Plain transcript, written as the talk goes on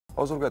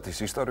ოზურგეთის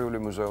ისტორიული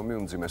მუზეუმი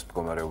უმძიმეს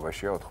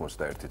მდგომარეობაშია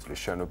 91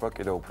 წლის შენობა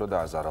კიდევ უფრო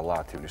დააზარალა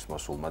 10 ივნის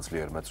მოსულმა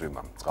ძლიერმა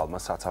წვიმამ. წყალმა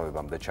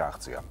საცავებამდე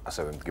ჩააღწია.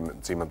 ასევე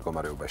მძიმე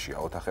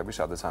მდგომარეობაშია ოთახები,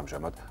 სადაც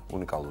ამჟამად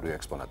უნიკალური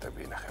ექსპონატები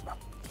ინახება.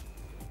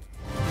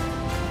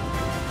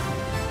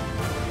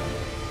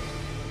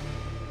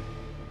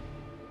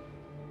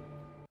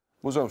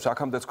 მუზეუმს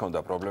აქამდეც ჰქონდა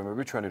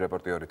პრობლემები, ჩვენი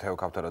რეპორტიორი თეო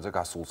ქავთარაძე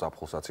გასულ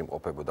ზაფხულსაც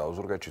იმყოფებოდა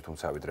ოზურგეთში,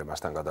 თუმცა ვიდრე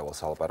მასთან გადავალ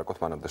სალაპარაკოთ,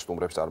 მანამდე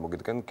სტუმრებს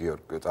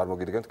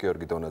წარმოგიდგენთ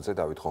გიორგი დონაძე,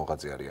 დავით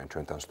ღონღაძე არიან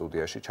ჩვენთან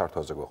სტუდიაში,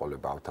 ჩართვაზე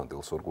გვეყოლება ავთანდილ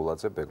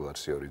სურგულაძე, ბეგლარ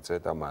სიორიძე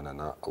და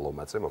მანანა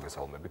ლომაძე.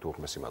 მოგესალმებით,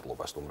 უღმესი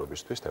მადლობა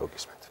სტუმრობისთვის, თეო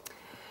გისმენთ.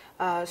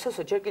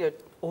 სოსო, ჯერ კიდევ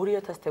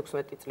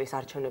 2016 წლის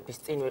არჩევნების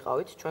წინ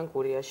ვიყავით ჩვენ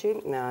გურიაში,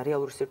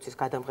 რეალური სივრცის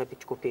გადამღები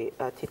ჯგუფი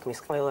თითქმის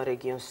ყველა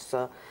რეგიონს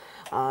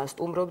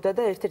სტუმრობდა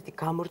და ერთ-ერთი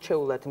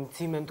გამორჩეულად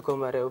მძიმე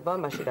მდგომარეობა,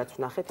 მაშინ რაც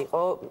ვნახეთ,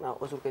 იყო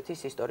ოზურგეთის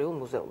ისტორიულ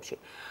მუზეუმში.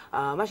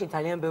 მაშინ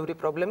ძალიან ბევრი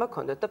პრობლემა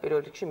ჰქონდათ და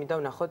პირველ რიგში მინდა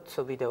ვნახოთ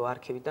ვიდეო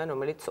არქივიდან,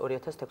 რომელიც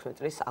 2016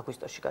 წლის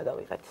აგვისტოში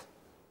გადავიღეთ.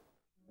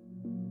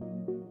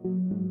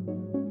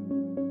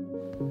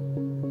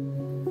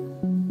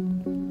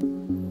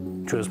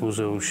 ჩვენს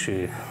მუზეუმში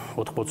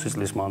 80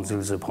 წლის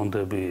მანძილზე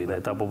ფონდები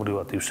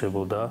ეტაპობრივად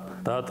ივსებოდა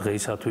და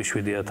დღეისათვის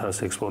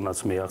 7000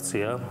 ექსპონატს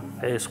მიაღწია.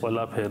 ეს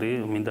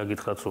ყველაფერი მინდა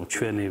გითხრათ, რომ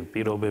ჩვენი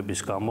პირობების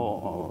გამო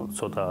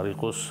ცოტა არ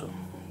იყოს,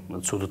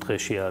 ცუდ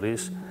დღეში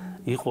არის.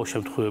 იყო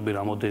შემთხვევები,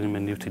 რამოდენიმე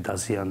ნივთი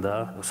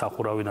დაზიანდა,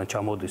 სახურავიდან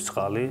ჩამოდის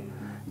წყალი,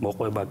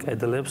 მოყვება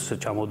კედლებს,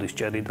 ჩამოდის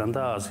ჭერიდან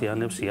და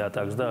აზიანებს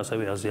იატაკს და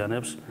ასევე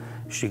აზიანებს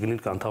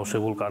შიგნით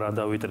განთავსებულ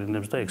კარადა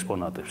ვიტრინებს და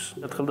ექსპონატებს.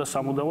 ერთხელ და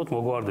სამუდამოდ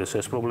მოგვარდეს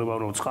ეს პრობლემა,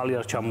 რომ წყალი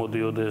არ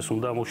ჩამოდიოდეს,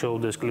 უნდა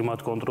მუშაობდეს კლიმატ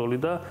კონტროლი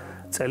და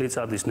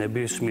წელიწადის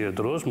ნებისმიერ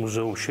დროს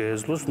მუზეუმს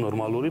შეეძლოს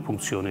ნორმალური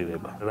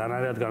ფუნქციონირება.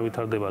 რანაირად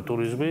განვითარდება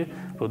ტურიზმი,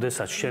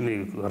 როდესაც შენი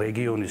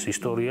რეგიონის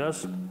ისტორიას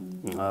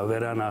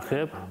ვერ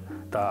ანახებ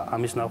და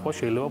ამის ნახვა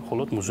შეიძლება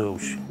მხოლოდ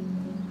მუზეუმში.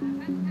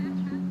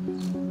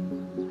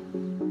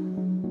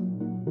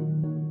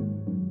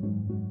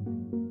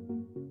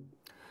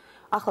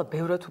 ახლა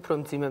ბევრად უფრო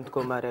მძიმე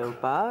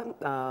მდგომარეობა,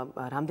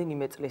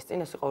 რამდენიმე წლის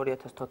წინ, ეს იყო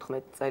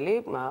 2014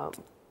 წელი,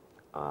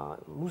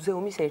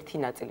 მუზეუმის ერთი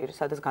ნაწილი,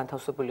 სადაც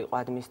განთავსებული იყო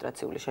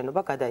ადმინისტრაციული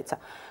შენობა, გადაეცა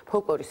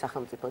ფოლკლორის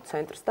სახელმწიფო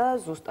ცენტრს და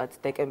ზუსტად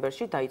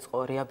დეკემბერში დაიწყო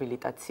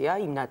რეაბილიტაცია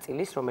იმ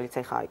ნაწილის, რომელიც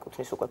ახლა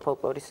აიკუთვნის უკვე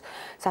ფოლკლორის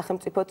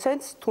სახელმწიფო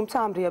ცენტრს, თუმცა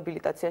ამ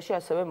რეაბილიტაციაში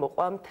ასევე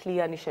მოყვა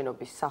მთლიანი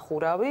შენობის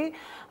სახურავი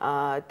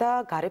და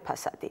გარე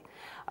ფასადი.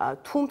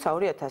 თუმცა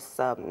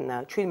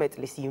 2017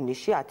 წლის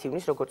ივნისში, 10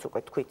 ივნისს, როგორც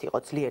უკვე თქვით, იყო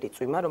ძლიერი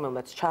წვიმა,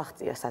 რომელმაც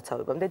ჩააღწია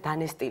საცავებამდე,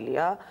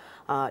 დანესტილია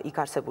იქ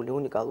არსებული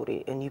უნიკალური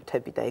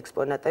ნივთები და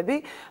ექსპონატები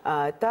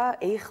და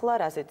ეხლა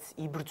რაზეც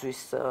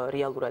იბრძვის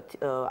რეალურად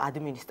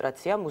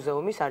ადმინისტრაცია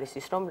მუზეუმის არის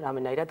ის, რომ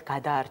რამენაირად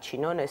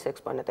გადაარჩინონ ეს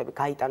ექსპონატები,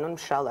 გაიტანონ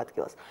მშრალ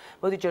ადგილას.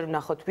 მოდი ჯერ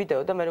ვნახოთ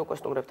ვიდეო და მე უკვე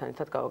სტუმრებთან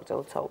ერთად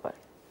გავაგრძელოთ საუბარი.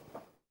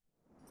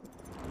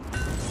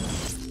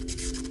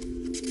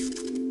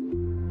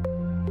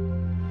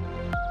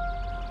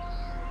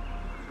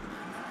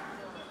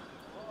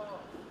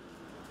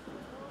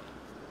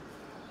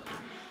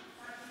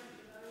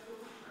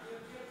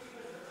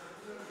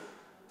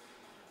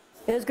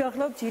 ეს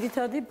გახლავთ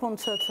ძირითადი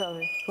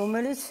ფონდსაცავი,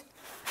 რომელიც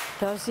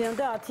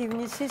დაზიანდა 10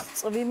 ივნისის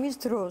წვიმის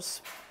დროს.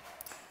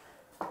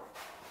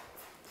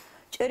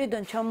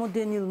 ჭერიდან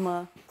ჩამოდენილმა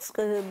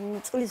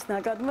წყლის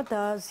ნაკადმა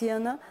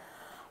დააზიანა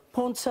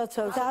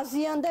ფონდსაცავი.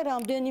 დააზიანდა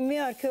რამდენიმე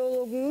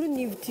არქეოლოგიური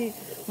ნივთი,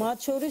 მათ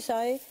შორის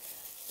აი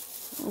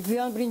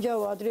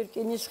გვიანბრინჯაო ადრე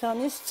რკინის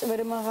ხანის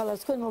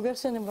წვერმაღალას. თქვენ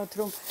მოგეხსენებათ,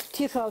 რომ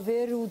თიხა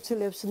ვერ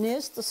უძლებს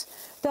ნესტს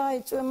და აი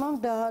წვემამ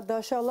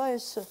დაშალა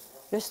ეს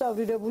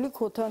რესტავრირებული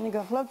ქოთანი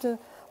გახლავთ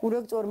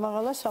ურეგ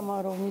წვერმაღალა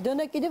სამაროვნიდან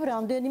და კიდევ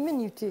რამდენიმე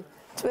ნივთი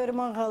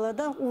წვერმაღალა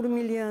და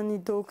ყურმილიანი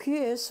დოქი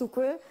ეს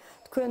უკვე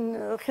თქვენ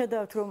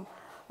ხედავთ რომ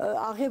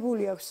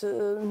აღებული აქვს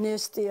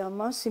ნესტი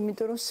ამას,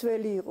 იმიტომ რომ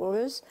მცველი იყო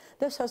ეს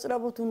და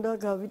სასწრაფოდ უნდა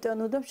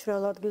გავიტანო და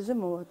მშრალ ადგილზე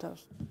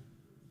მოვათავსო.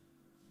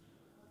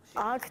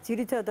 აქ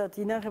ძირითადად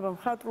ინახება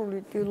მხატვრული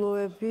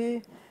ტილოები,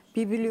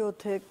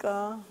 ბიბლიოთეკა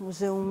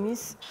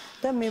მუზეუმის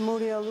და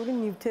მემორიალური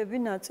ნივთები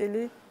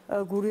ნაწილი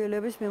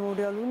გურიელების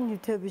მემორიალური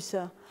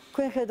ნივთებისა.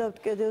 თქვენ ხედავთ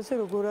კედელზე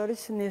როგორ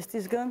არის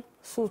ნესტისგან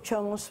სულ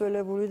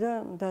ჩამოსველებული და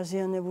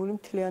დაზიანებული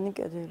მთლიანი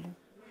კედელი.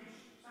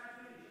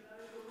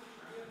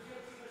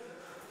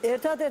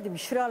 ერთადერთი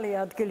მშრალი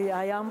ადგილი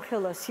აი ამ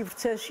ხელა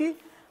სივრცეში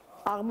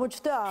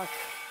აღმოჩნდა აქ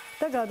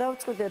და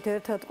გადავწყვიტეთ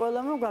ერთად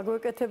ყველამ რომ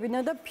გაგვეკეთებინა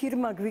და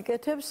ფირმა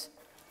გვიკეთებს,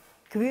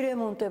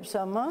 გვირემონტებს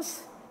ამას,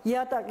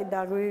 იატაკი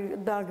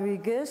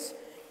დაგვიგეს.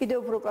 კიდევ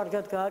უფრო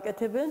კარგად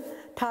გააკეთებენ,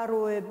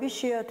 თაროები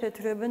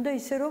შეათეთრებენ და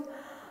ისე რომ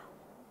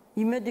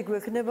იმედი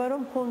გვექნება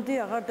რომ ფონდი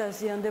აღარ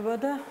დაზიანდება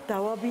და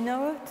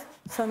დავაბინავებთ.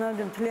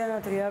 სანამდე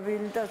მთლიანად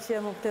რეაბილიტაცია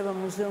მოხდება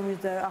მუზეუმის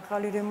და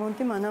ახალი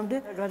რემონტი, მანამდე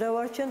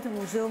გადავარჩენთ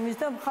მუზეუმის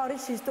და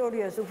მხარის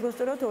ისტორიას,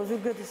 უბრალოდ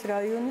ოზურგეთის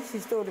რაიონის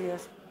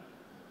ისტორიას.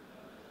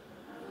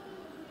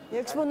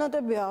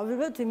 ექსპონატები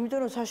ავიღეთ, იმიტომ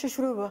რომ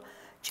საშიშროება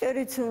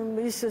ჭერით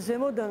ის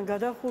ზემოდან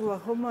გადახურვა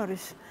ხომ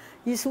არის,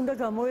 ის უნდა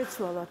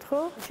გამოეცვალათ,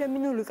 ხო?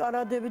 შემინული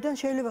კარადებიდან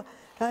შეიძლება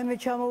რაიმე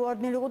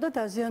ჩამოვარდნილიყო და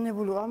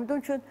დაზიანებულიყო. ამიტომ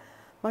ჩვენ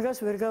მაგას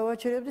ვერ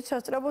გავაჩერებდით,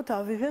 სასწრაფოდ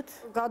ავიღეთ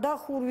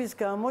გადახურვის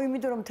გამო,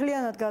 იმიტომ რომ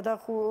მთლიანად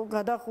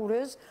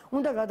გადახურეს,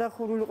 უნდა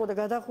გადახურულიყო და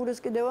გადახურეს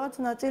კიდევაც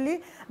ნაწილი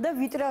და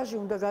ვიტრაჟი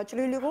უნდა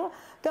გაჭრილიყო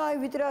და აი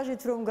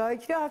ვიტრაჟით რომ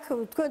გაიჭრა, აქ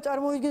თქვენ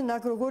წარმოიდგინეთ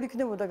აქ როგორ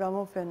იქნებოდა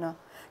გამოფენა.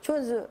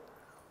 ჩვენ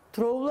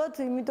დროულად,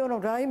 იმიტომ რომ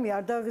რაიმე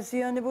არ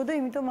დაზიანებოდა,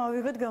 იმიტომ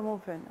ავიღეთ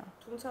გამოფენა.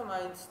 თუმცა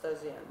მაინც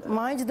დაზიანდა.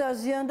 მაინც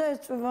დაზიანდა, ეს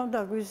წვიმამ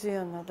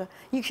დაგვიზიანა და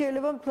იქ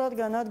შეიძლება მთლად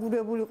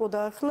განადგურებულიყო და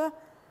ახლა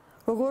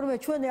როგორმე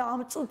ჩვენ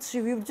ამ წუთში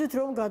ვიბრძვით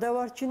რომ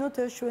გადავარჩინოთ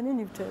ეს ჩვენი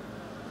ნივთები.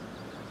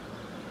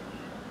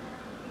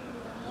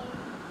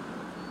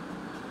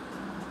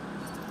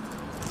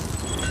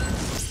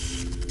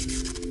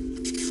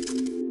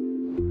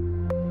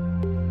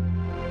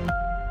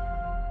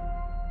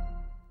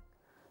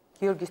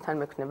 გიორგისთან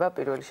მექნება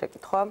პირველი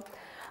შეკითხვა.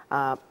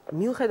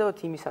 მიუხედავად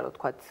იმისა, რომ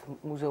თქვათ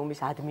მუზეუმის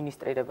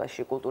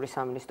ადმინისტრირებაში კულტურის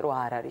სამინისტრო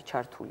არ არის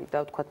ჩართული და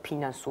თქვათ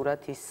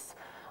ფინანსურად ის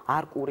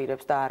არ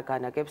კურირებს და არ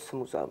განაგებს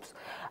მუზეუმს.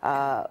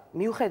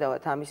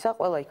 მიუხედავად ამისა,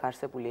 ყველა იქ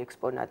არსებული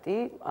ექსპონატი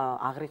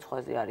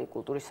აღრიცხვაზე არის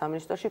კულტურის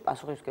სამინისტროში,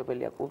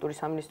 პასუხისმგებელია კულტურის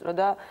სამინისტრო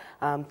და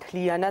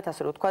მთლიანად,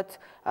 ასე რომ ვთქვათ,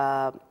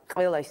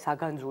 ყველა ის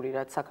საგანძური,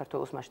 რაც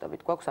საქართველოს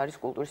მასშტაბით გვაქვს, არის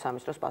კულტურის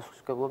სამინისტროს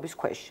პასუხისმგებლობის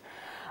ქვეშ.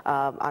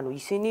 ანუ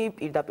ისინი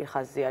პირდაპირ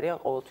ხაზზე არიან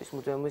ყოველთვის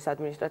მუზეუმის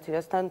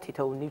ადმინისტრაციასთან,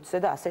 თითოეულ ნივთზე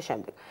და ასე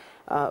შემდეგ.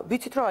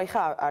 ვიცით, რომ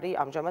ახლა არის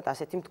ამჟამად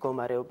ასეთი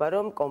მდგომარეობა,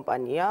 რომ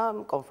კომპანია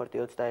კომფორტი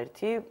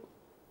 21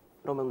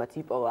 რომელმაც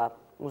იპოვა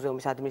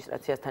მუზეუმის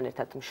ადმინისტრაციასთან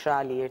ერთად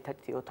მშრალი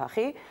ერთ-ერთი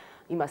ოთახი,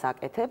 იმას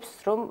აკეთებს,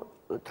 რომ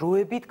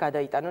დროებით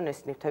გადაიტანონ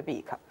ეს ნივთები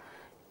იქა.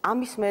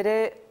 ამის მერე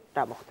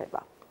რა მოხდება?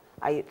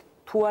 აი,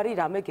 თუ არის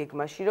რამე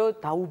გეგმაში, რომ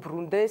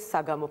დაუბრუნდეს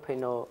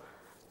საგამოფენო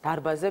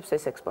დარბაზებს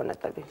ეს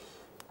ექსპონატები?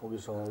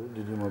 მოგესალმებით,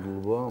 დიდი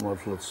მადლობა.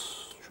 მართლაც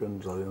ჩვენ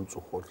ძალიან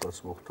წუხვალთ რაც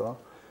მოხდა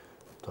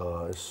და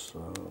ეს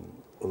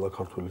ყველა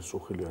ქართველის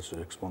წუხილი ასე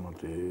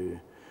ექსპონატი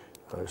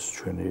ეს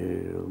ჩვენი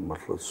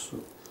მართლაც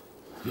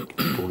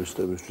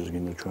ტურისტებისთვის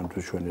გინდა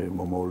ჩვენთვის ჩვენი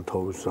მომავალი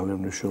თაობის ძალიან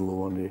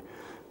მნიშვნელოვანი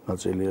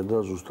ნაწილია და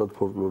ზუსტად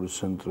ფოლკლორის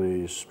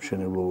ცენტრის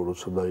მშენებლობა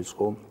როცა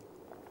დაიწყო,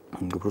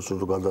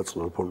 უბრალოდ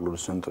გადაწყდა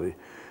ფოლკლორის ცენტრი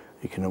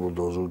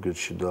იქნებოდა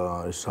ოზურგეთში და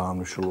ეს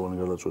საამშრომლოვანი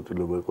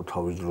გადაწყვეტილება იყო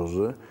თავის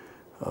დროზე.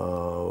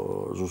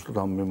 ზუსტად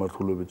ამ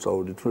მიმართულებით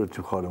წავედით, რომ ერთი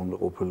მხარე უნდა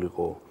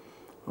ყოფილიყო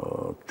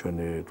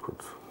ჩვენი თქო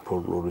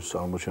ფოლკლორის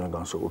წარმოჩენა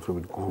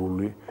განსაკუთრებით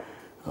გურული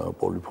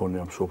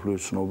პოლიფონია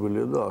მსოფლიოს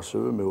ცნობილია და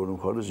ასევე მეორე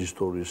მხარეს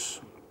ისტორიის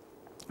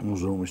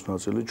მუზეუმის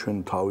ნაწილი ჩვენ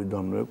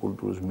თავიდანვე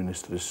კულტურის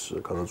მინისტრის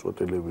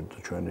გადაწყვეტილებით და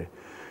ჩვენი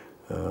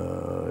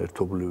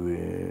ერთობლივი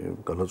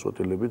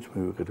გადაწყვეტილებით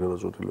მივიღეთ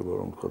გადაწყვეტილება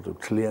რომ თქვა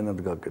მთლიანად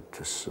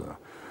გაკეთდეს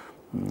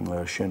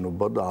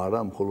შენობა და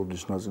არა მხოლოდ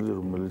ის ნაწილი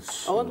რომელიც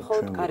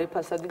მხოლოდ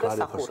გარეფასადი და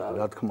სახურავი.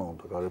 რა თქმა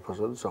უნდა,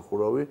 გარეფასადი,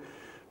 სახურავი,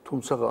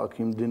 თუმცა აქ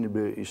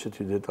იმდენიმე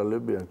ისეთი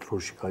დეტალებია,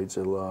 დროში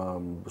გაიწელა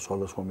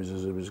სხვადასხვა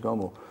მიზეზების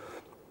გამო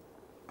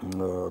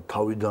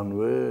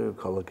თავიდანვე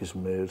ქალაქის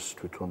მერს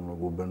თვითონ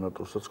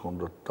გუბერნატორსაც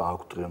ჰქონდა და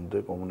აქვს დღემდე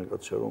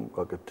კომუნიკაცია რომ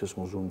გაკეთდეს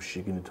მუზეუმის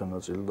შიგნითა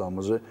ნაწილი და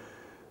ამაზე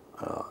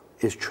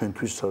ეს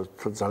ჩვენთვის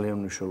ძალიან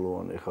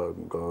მნიშვნელოვანი. ეხლა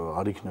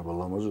არ იქნება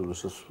ლამაზი,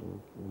 როდესაც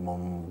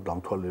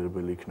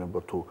დამთვალიერებელი იქნება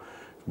თუ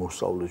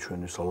მოსწავლე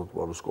ჩვენი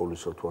სალათბარო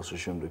სკოლისა თუ ასე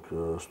შემდეგ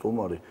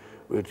სტუმარი,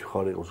 ერთი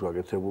მხარე იყოს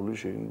გაკეთებული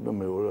და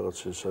მეორე რაღაც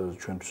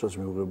ჩვენთვისაც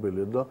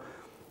მიუღებელია და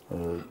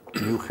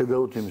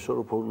მიუხედავად იმისა,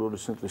 რომ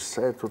ფოლკლორის ცენტრი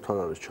საერთოდ არ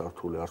არის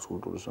ჩართული არც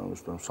კულტურის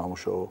სამინისტროს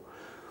სამუშაო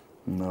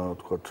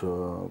თქვათ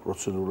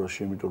პროცედურაში,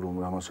 იმიტომ რომ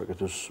ამას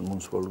აკეთებს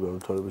მუნიციპალური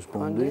განვითარების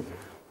ფონდი.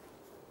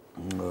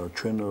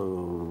 ჩვენ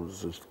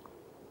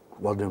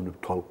ვადევნებთ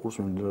თვალყურს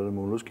მიმდინარე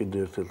მოვლენას კიდე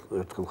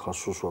ერთხელ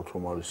ხაზს უსვამთ,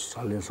 რომ არის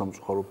ძალიან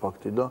სამწუხარო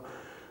ფაქტი და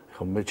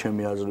ხა მე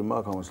ჩემი აზრი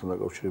მაქვს ამასთან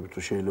დაკავშირებით,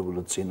 რომ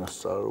შეიძლება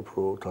წინასწარ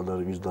უფრო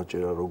თადარიგის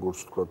დაჭერა როგორც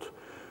თქვათ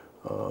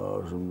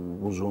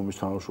მუზეუმის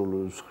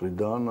თანამშრომლების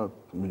მხრიდან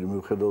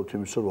მიუხედავად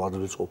იმისა, რომ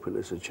ადრეც ყოფილა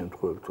ესეთი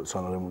შემთხვევები,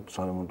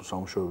 სარემონტო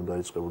სამუშაოები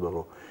დაიწყებოდა,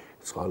 რომ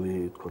წყალი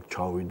თქვათ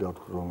ჩავიდა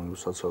რომელიც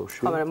საცავში.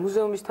 მაგრამ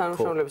მუზეუმის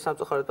თანამშრომლები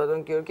სამწუხაროდ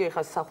ბატონ გიორგი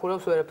ეხლა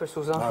სახურავს ვერაფერს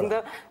უზამთრენ და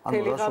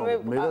თელეგრამე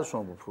მე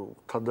რასვამობ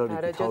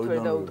თადარიგი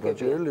თავიდან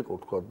დაჭერილიყო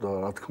თქვათ და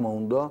რა თქმა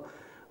უნდა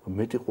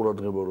მეტი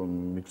ყურადღება რომ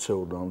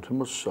მიქცეოდა ამ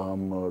თემას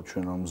ამ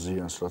ჩვენ ამ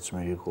ზიანს რაც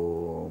მიიღო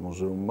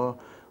მუზეუმმა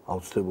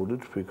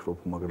აუცილებლად ვფიქრობ,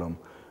 მაგრამ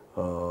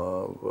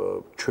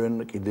ჩვენ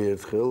კიდე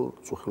ერთხელ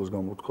წუხილს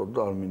გამოვთქვათ და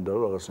არ მინდა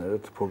რომ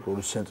რაღაცნაირად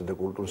ფოლკლორის ცენტრი და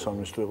კულტურის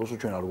სამინისტრო იყოს,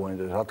 ჩვენ არ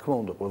გვაინტერესებს. რა თქმა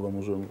უნდა, ყველა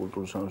მუზეუმი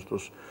კულტურის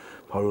სამინისტროს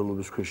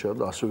ფარველობის ქვეშაა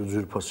და ასევე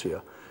ძვირფასია.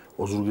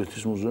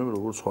 ოზურგეთის მუზეუმი,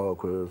 როგორც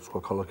სხვა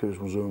ქალაქების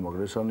მუზეუმი,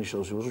 მაგრამ ეს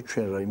არნიშნავს იმას, რომ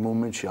ჩვენ რა იმ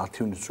მომენტში 10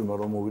 ივნისს წვიმა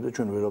რომ მოვიდა,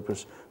 ჩვენ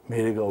ვერაფერს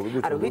მერე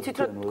გავვიდეთ. არა, ვიცით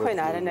რომ თქვენ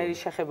არანაირი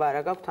შეხება არ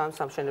გაქვთ ამ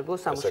სამშენებლო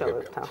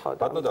სამუშაოებთან, ხო?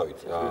 ბატონო დავით,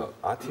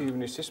 10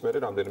 ივნისის მერე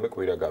რამდენიმე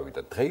კვირა გავიდა.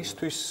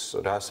 დღეისთვის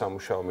რა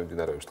სამუშაო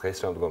მიმდინარეობს? დღეს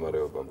რა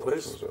მდგომარეობა მოხდა?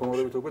 დღეს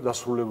მდგომარეობით უკვე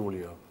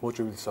დასრულებულია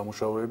მოჭრილი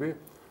სამუშაოები,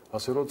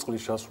 ასე რომ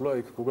წყლის ჩასვლა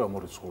იქ უკვე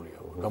გამორიცხულია.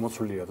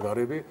 გამოცვლილია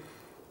დარები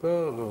და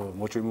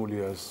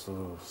მოჭრილია ეს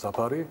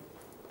საფარი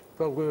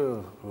და უკვე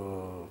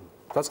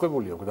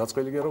დაწყებული აქვს,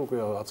 დაწყილი კი არა, უკვე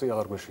აწი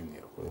აღარ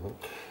გვეშინია.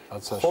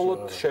 მხოლოდ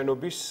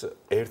შენობის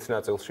ერთ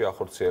ნაწილში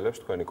ახორციელებს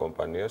თქვენი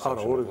კომპანია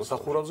სამშობლოს. არა,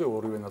 სახურავზე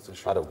ორივე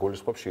ნაწილში. არა,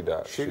 გულისხმობს შიდა.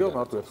 შიდა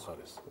მარტო ერთ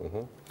ხარეს.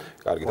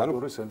 კარგი, ანუ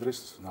ფოლკლორის ცენტრის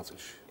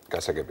ნაწილში.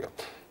 გასაგებია.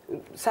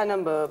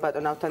 სანამ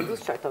ბატონ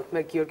ავთანდილს ჩართავთ,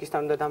 მე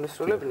გიორგისთან უნდა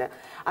დამესრულებინა.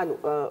 ანუ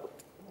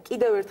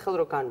კიდევ ერთხელ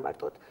რო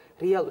განმარტოთ,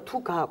 რეალურად თუ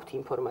გააქვთ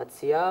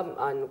ინფორმაცია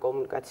ან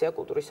კომუნიკაცია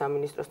კულტურის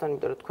სამინისტროსთან,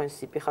 იმიტომ რომ თქვენ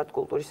სიპი ხართ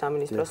კულტურის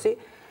სამინისტროსი,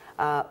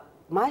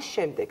 მას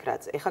შემდეგ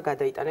რაც ეხა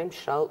გადაიტანენ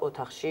მშრალ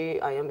ოთახში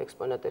აი ამ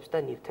ექსპონატებს და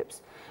ნივთებს.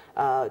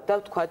 და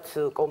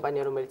ვთქვათ,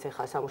 კომპანია, რომელიც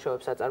ეხა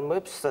სამუშაოებს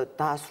აწარმოებს,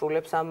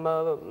 დაასრულებს ამ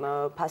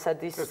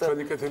ფასადის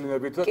ჩვენი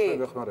კეთილინებით და თქვენი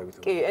დახმარებით.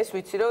 კი, ეს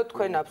ვიცი, რომ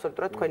თქვენ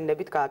აბსოლუტურად თქვენი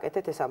ნებით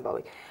გააკეთეთ ეს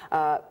ამბავი.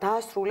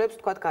 დაასრულებს,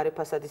 ვთქვათ, გარე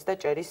ფასადის და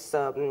ჭერის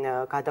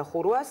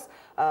გადახურვას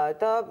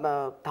და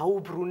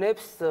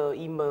დაუბრუნებს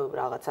იმ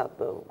რაღაცა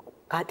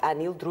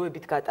გატანილ,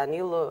 დროებით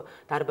გატანილ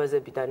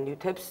დარბაზებიდან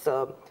ნივთებს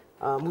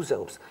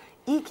მუზეუმს.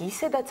 იქ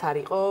ისედაც არ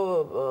იყო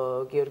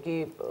გიორგი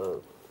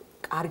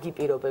კარგი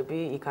პირობები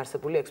იქ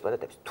არსებული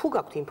ექსპონატებს. თუ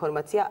გაქვთ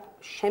ინფორმაცია,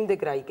 შემდეგ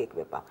რა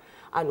იგეგმება?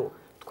 ანუ,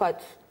 თქვათ,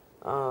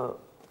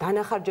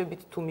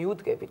 დანახარჯებით თუ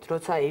მიუდგებით,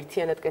 როცა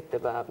ერთიანად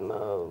კეთდება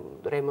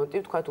რემონტი,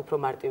 თქვათ, უფრო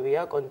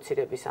მარტივია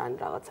კონდიცირების ან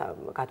რაღაცა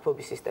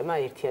გათბობის სისტემა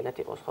ერთიანად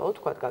იყოს, ხო,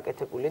 თქვათ,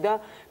 გაკეთებული და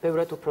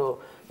ბევრად უფრო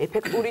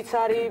ეფექტურიც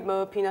არის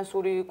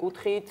ფინანსური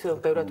კუთხით,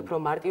 ბევრად უფრო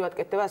მარტივად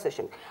კეთდება ასე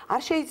შემდეგ.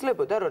 არ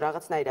შეიძლებოდა, რომ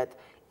რაღაცნაირად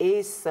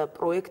ეს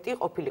პროექტი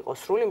ყოფილიყო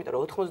სრული, იმიტომ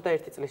რომ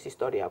 91 წლის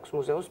ისტორია აქვს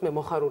მუზეუმს. მე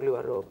მოხარული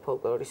ვარ, რომ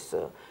ფოლკლორის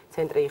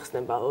ცენტრი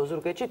იხსნება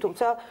ოზურგეთში,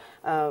 თუმცა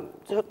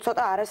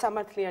ცოტა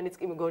არასამართლიანიც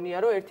კი მგონია,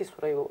 რომ ერთის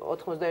მხრივ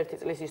 91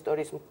 წლის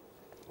ისტორიის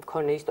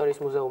მქონე ისტორიის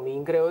მუზეუმი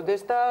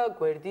ინგრეოდეს და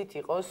გვერდით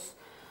იყოს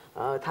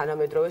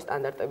თანამედროვე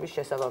სტანდარტების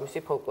შესაბამისი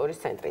ფოლკლორის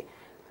ცენტრი.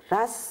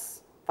 რას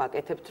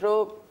ვაკეთებთ,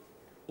 რომ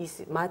ის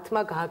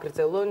მათმა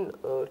გააგრძელონ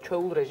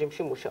ჩვეულ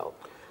რეჟიმში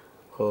მუშაობა?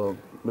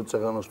 მე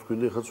წეგანას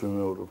თქვი, ხაც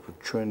ვიმეორებ,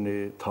 ჩვენი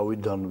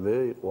თავიდანვე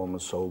იყო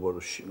ამას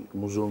საუბარი,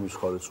 მუზეუმის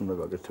ხარეს უნდა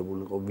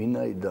გაკეთებულიყო,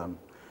 ვინაიდან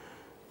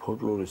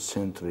ფოლკლორის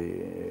ცენტრი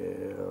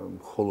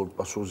მხოლოდ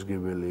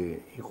პასუხისმგებელი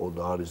იყო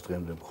და არის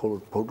დღემდე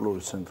მხოლოდ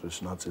ფოლკლორის ცენტრის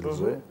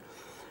ნაწილზე,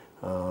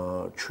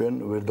 ჩვენ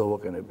ვერ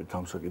დავაყენებით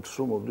ამ საკითხს,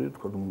 რომ მოდი,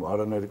 თქვა,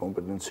 არანაირი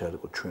კომპეტენცია არ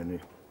იყო ჩვენი,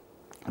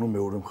 რომ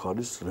მეორე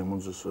მხარის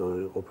რემონტზე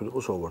ყოფილიყო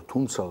საუბარი,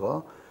 თუმცა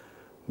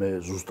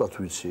მე ზუსტად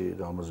ვიცი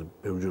და ამაზე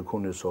ბევრჯერ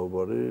ქონია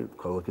საუბარი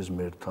ქალაქის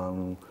მერთან,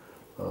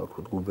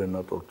 თქვა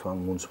გუბერნატორთან,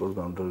 მუნიციპალური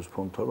განვითარების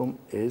ფონდთან, რომ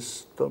ეს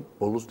და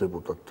ბოლოს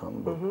დეპუტატთან,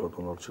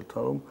 ბატონ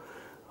არჩილთან, რომ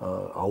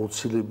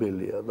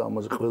აუცილებელია და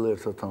ამაზე ყველა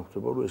ერთად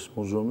თანხმდება, რომ ეს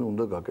მუზეუმი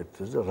უნდა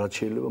გაკეთდეს და რაც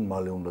შეიძლება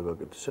მალე უნდა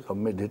გაკეთდეს. ეხლა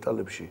მე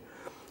დეტალებში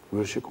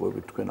ვერ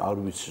შეკვებით, თქვენ არ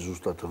ვიცი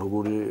ზუსტად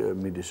როგორი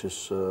მიდის ეს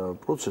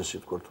პროცესი,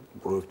 თქვა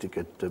პროექტი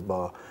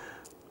კეთდება.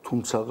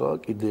 თუმცა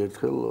კიდე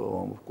ერთხელ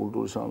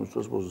კულტურის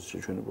სამინისტროს პოზიცია,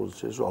 ჩვენი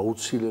პოზიცია ის რომ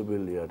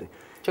აუცილებელი არის.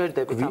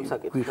 ჯერდებით ამ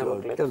საკითხზე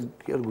მოკლედ.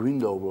 კი არ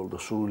გვინდა უბრალოდ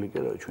სრული კი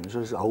არა ჩვენ, ეს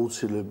არის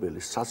აუცილებელი.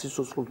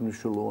 სასიცოცხლოდ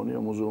მნიშვნელოვანია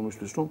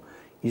მუზეუმისთვის, რომ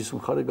ის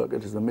მხარე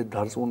გაკეთდეს და მე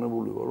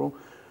დარწმუნებული ვარ, რომ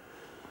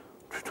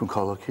თვითონ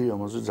ქალაქი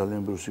ამაზე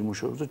ძალიან ბევრს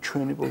იმუშავებს და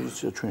ჩვენი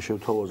პოზიცია, ჩვენ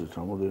შევთავაზეთ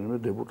რამოდენიმე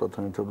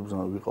დეპუტატთან ერთად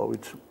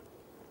ვიყავით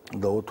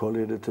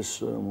დავათვალიერეთ ეს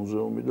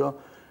მუზეუმი და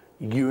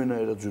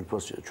იგივენაირად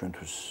ძვირფასია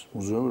ჩვენთვის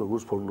მუზეუმი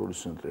როგორც ფოლკლორის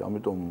ცენტრი.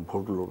 ამიტომ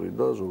ფოლკლორი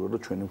და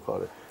ზოგადად ჩვენი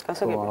მხარე.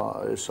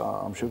 ეს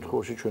ამ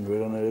შემთხვევაში ჩვენ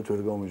ვერანაირად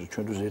ვერ გამომიძოთ.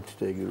 ჩვენთვის ერთი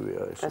და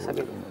იგივეა ეს.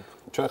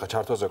 ჩვენ ხა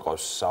ჩართვაზე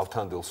ყავს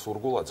ავთანდილ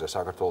სურგულაძე,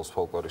 საქართველოს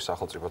ფოლკლორის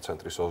სახელმწიფო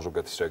ცენტრის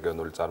ოზურგეთის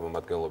რეგიონული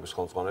წარმომადგენლობის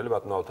ხელმძღვანელი.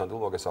 ბატონო ავთანდილ,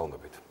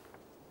 მოგესალმებით.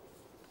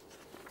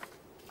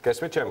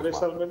 გესმით ჩემს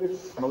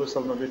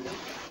მოგესალმებით.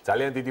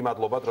 ძალიან დიდი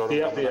მადლობა რომ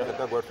გაგახსენეთ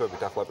და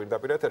გვერდებით ახლა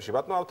პირდაპირ ეთერში.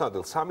 ბატონო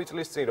ავთანდილ, 3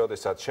 წლის წინ,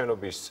 როდესაც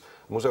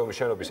მუზეუმის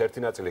შენობის ერთი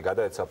ნაწილი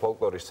გადაეცა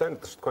ფოლკლორის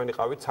ცენტრს, თქვენი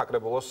ყავით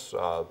საქრთველოს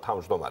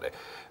თავმჯდომარე.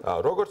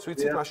 როგორც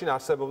ვიცით, მაშინ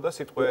არსებობდა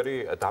სიტყვიერი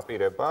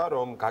დაპირება,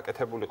 რომ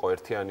გაკეთებულიყო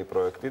ერთიანი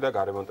პროექტი და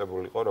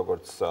გარემონტებულიყო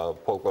როგორც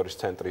ფოლკლორის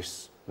ცენტრის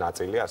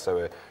ნაწილი,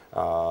 ასევე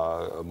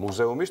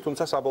მუზეუმის,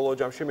 თუმცა საბოლოო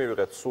ჯამში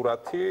მივიღეთ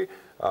სურათი,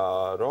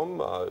 რომ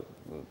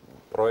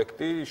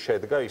პროექტი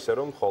შედგა ისე,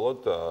 რომ მხოლოდ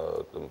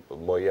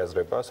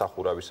მოიაზრება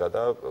სახურავისა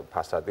და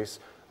ფასადის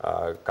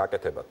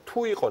გაკეთება. თუ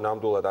იყო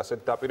ნამდვილად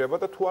ასეთი დაპირება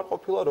და თუ არ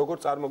ყოფილა, როგორ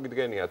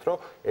წარმოგიდგენიათ, რომ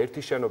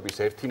ერთი შენობის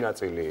ერთი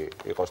ნაწილი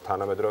იყოს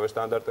თანამედროვე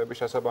სტანდარტების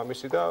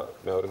შესაბამისი და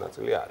მეორე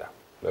ნაწილი არა.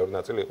 მეორე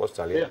ნაწილი იყოს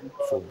ძალიან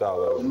ცუდ და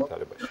ავარიულ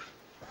ვითარებაში.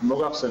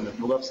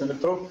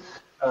 მოგახსენებთ, რომ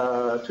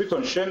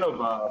თვითონ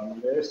შენობა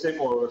ეს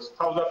იყო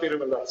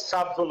თავდაპირველად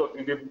საბრძოლო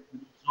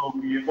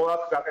მუზეუმი იყო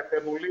აქ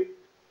გაკეთებული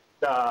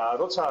და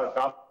როცა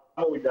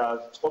მოვიდა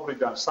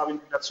წყობრიდან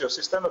სავენტილაციო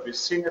სისტემების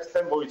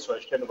სინესტემ მოიცვა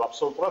შენობა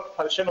აბსოლუტურად.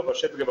 შენობა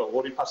შედგება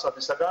ორი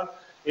ფასადისაგან.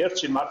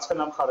 ერთში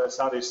მარცხენა მხარეს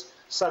არის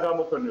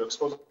საგამოფენო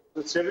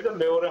ექსპოზიციები და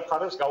მეორე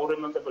მხარეს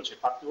გაურემონტებელში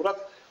ფაქტურად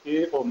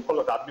იყო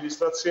მხოლოდ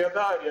ადმინისტრაცია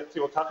და ერთი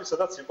ოთახი,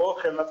 სადაც იყო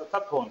ხელნაწერთა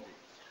ფონდი.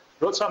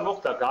 როცა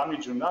მოხდა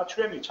გამიჯვნა,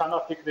 ჩვენი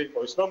ჩანაფიქრი იყო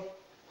ის, რომ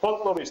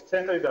ფოლკლორის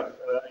ცენტრი და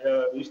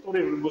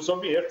ისტორიული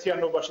მუზეუმი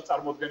ერთიანობაში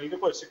წარმოდგენილი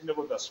იყო, ეს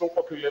იქნებოდა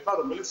სრულყოფილება,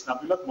 რომელიც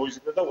ნამდვილად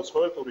მოიზრდა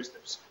უცხოელ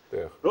ტურისტებს.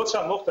 როცა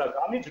მოხდა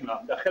გამიჯვნა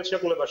და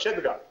ხელშეკრულება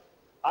შედგა,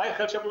 აი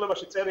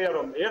ხელშეკრულებაში წერია,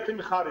 რომ ერთი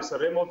მხარის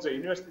რემონტზე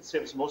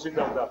ინვესტიციებს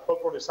მოზიდავდა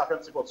ფოლკლორის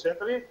სახელმწიფო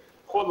ცენტრი,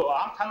 ხოლო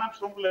ამ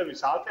თანამშრომლების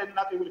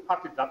ალტერნატიული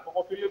ფაქტით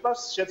დაკმაყოფილებას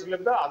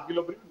შეძლებდა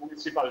ადგილობრივი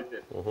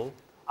მუნიციპალიტეტი.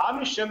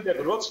 ამის შემდეგ,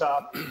 როცა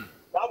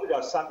დადგა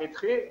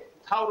საკითხი,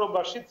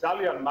 მთავრობაში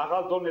ძალიან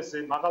მაღალ დონეზე,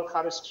 მაღალ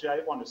ხარისხში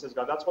აიყვანეს ეს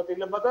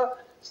გადაწყვეტილება და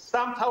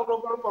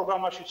სამთავრობო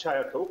პროგრამაში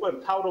ჩაერთო. უკვე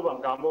მთავრობამ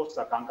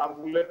გამოსცა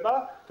განკარგულება,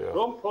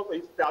 რომ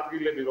ის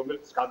ადგილები,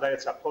 რომელიც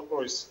გადაეცა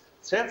ფოლკლორის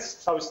ცენტრს,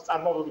 თავის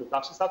წარმოუდგენელ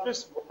დახსნისათვის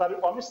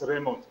მოხდარიყო ამის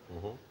რემონტი.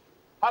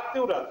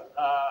 ფაქტიურად,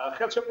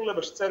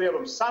 ხელშეკრულებაში წერია,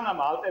 რომ სანამ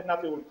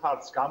ალტერნატიულ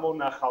ფაქტს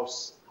გამონახავს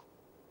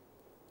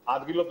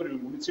ადგილობრივი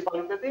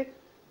მუნიციპალიტეტი,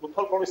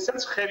 ფოლკლორის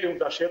ცენტრს ხელი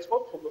უნდა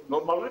შეწყოთ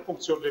ნორმალური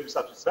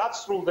ფუნქციონირებისათვის, რაც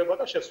სრულდება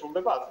და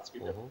შესრულდება აწიც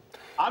კიდევ.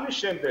 ამის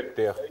შემდეგ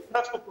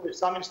ინფრასტრუქტურის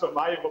სამინისტრომ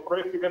აიღო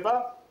პროექტირება,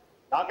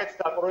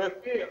 აკეთდა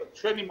პროექტი,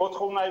 ჩვენი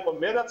მოთხოვნა იყო,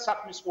 მე რაც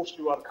საქმის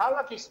ყურში ვარ,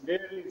 ქალაქის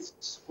მერის,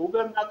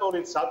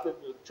 გუბერნატორიც,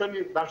 ჩვენი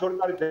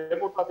მაჟორიტარი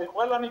დეპუტატი,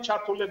 ყველანი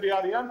ჩართულები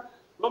არიან,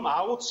 რომ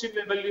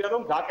აუცილებელია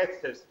რომ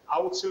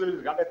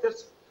გაკეთდეს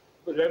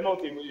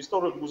რემონტი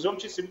ისტორიულ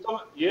მუზეუმში, იმიტომ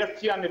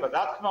ერთიანება,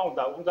 რა თქმა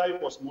უნდა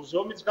იყოს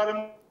მუზეუმის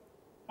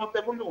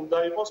გარემონტებული, უნდა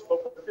იყოს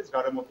ფოლკლორის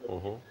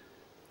გარემონტებული.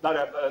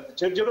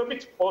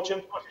 ჯერჯერობით ყოველ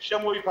შემთხვევაში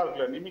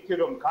შემოიფარგლენ იმითი,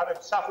 რომ გარეთ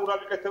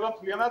სახურავი კეთება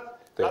მთლიანად,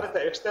 გარეთ და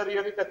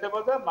ექსტერიერი კეთება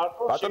და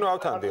მარტო ბატონო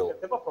ავთანდილ,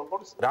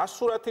 რა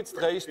სურათიც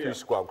დღეისთვის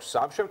გვაქვს?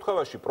 ამ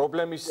შემთხვევაში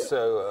პრობლემის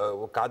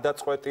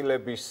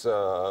გადაწყვეტილების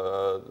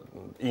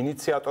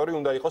ინიციატორი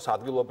უნდა იყოს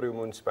ადგილობრივი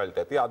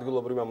მუნიციპალიტეტი.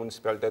 ადგილობრივმა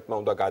მუნიციპალიტეტმა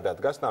უნდა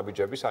გადადგას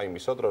ნაბიჯები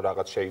საიმისოდ, რომ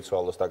რაღაც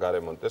შეიცვალოს და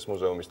გარემონტდეს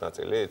მუზეუმის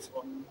ნაწილიც?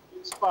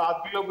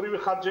 ადგილობრივი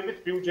ხარჯებით,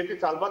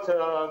 ბიუჯეტით ალბათ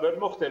ვერ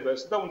მოხდება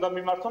ეს და უნდა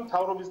მიმართონ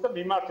მთავრობის და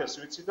მიმართეს,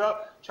 ვიცი და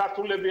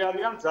ჩართულები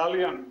არიან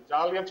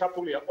ძალიან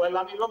ჩართულია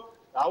ყველანი, რომ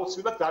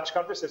აუცილებლად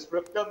დაჩქარდეს ეს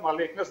პროექტი და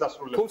მალე იქნას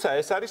დასრულებული. თუმცა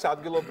ეს არის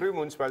ადგილობრივი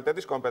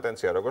მუნიციპალიტეტის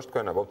კომპეტენცია, როგორც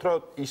თქვენ ამბობთ, რომ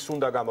ის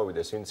უნდა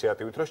გამოვიდეს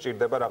ინიციატივით, რომ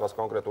სჭირდება რაღაც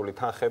კონკრეტული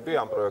თანხები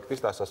ამ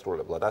პროექტის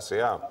დასასრულებლად,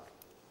 ასეა?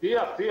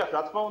 დიახ,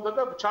 რა თქმა უნდა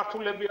და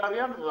ჩართულები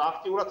არიან,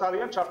 აქტიურად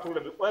არიან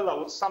ჩართულები. ყველა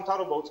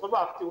სამთავრობო უწყება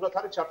აქტიურად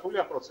არის ჩართული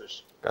ამ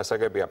პროცესში.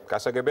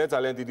 გასაგებია,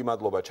 ძალიან დიდი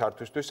მადლობა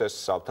ჩართვისთვის, ეს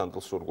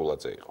ავთანდილ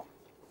სურგულაძე იყო.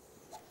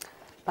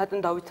 ბატონ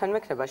დავითთან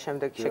მექნება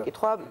შემდეგი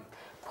შეკითხვა.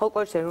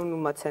 ფოლკლორის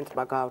ეროვნულმა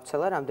ცენტრმა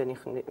გაავრცელა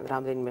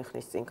რამდენიმე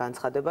ხნის წინ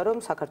განცხადება, რომ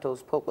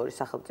საქართველოს ფოლკლორის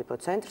სახელმწიფო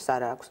ცენტრს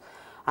არ აქვს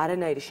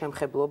არანაირი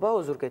შემხებლობა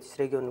ოზურგეთის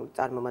რეგიონული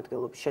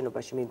წარმომადგენლობის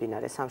შენობაში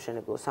მიმდინარე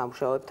სამშენებლო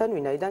სამუშაოებთან,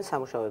 ვინაიდან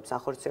სამუშაოებს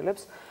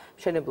ახორციელებს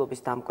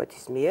მშენებლობის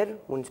დამკვეთის მიერ,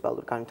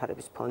 მუნიციპალური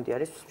განვითარების ფონდი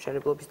არის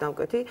მშენებლობის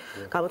დამკვეთი,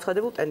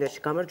 გამოცხადებულ ტენდერში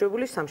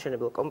გამარჯვებული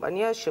სამშენებლო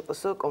კომპანია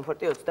შპს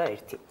კომფორტი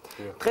 21.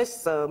 დღეს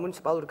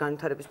მუნიციპალური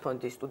განვითარების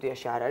ფონდის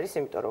სტუდიაში არ არის,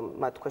 იმიტომ რომ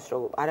მათ თქვეს,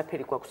 რომ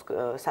არაფერი გვაქვს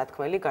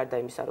სათქმელი, გარდა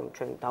იმისა, რომ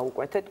ჩვენ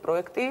დაუკვეთეთ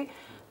პროექტი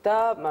და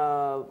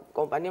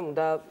კომპანიამ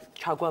უნდა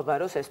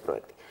ჩაგვაბაროს ეს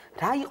პროექტი.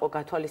 რა იყო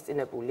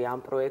გათვალისწინებული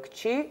ამ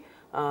პროექტში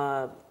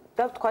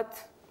და ვთქვათ,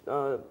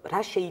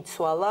 რა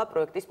შეიცვალა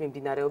პროექტის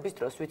მიმდინარეობის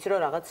დროს? ვიცი, რომ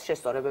რაღაც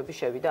შესწორებები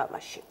შევიდა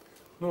ამაში.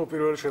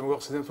 პირველი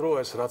შემოგახსენებთ, რომ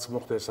ეს რაც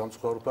მოხდა ეს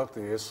სამწუხარო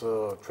ფაქტი, ეს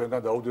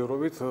ჩვენგან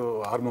დაუდევრობით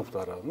არ მოხდა.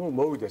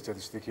 მოვიდა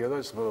ესეთი სტიქია და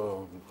ეს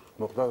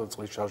მოხდა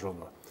წყლის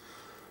ჩაჟონვა.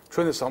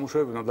 ჩვენ ეს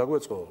სამუშაოები უნდა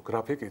დაგვეწყო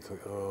გრაფიკით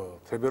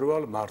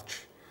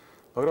თებერვალ-მარტში.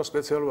 მაგრამ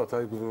სპეციალურად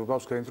აი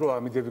გვაქვს ქენით, რომ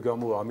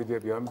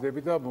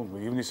ამიდები და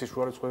ივნისის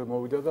შუა რიცხვები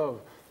მოვიდა და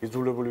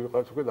იძულებული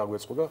ვიყავით უკვე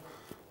დაგვეწყო და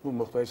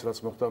მოხდა ის რაც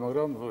მოხდა,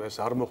 მაგრამ ეს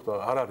არ მოხდა,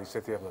 არ არის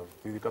ესეთი ახლა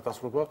დიდი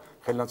კატასტროფა,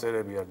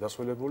 ხელნაწერები არის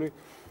დასველებული.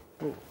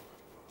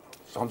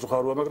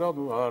 სამწუხაროა, მაგრამ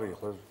არ არის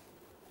ახლა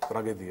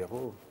ტრაგედია, ხო?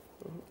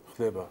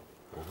 ხდება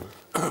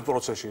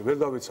პროცესში, ვერ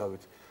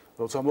დავიცავით.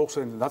 როცა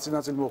მოხსენით,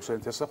 ნაწილ-ნაწილ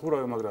მოხსენით ეს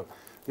სახურავი, მაგრამ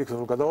იქ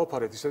რომ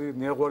გადავაფარეთ, ისეთი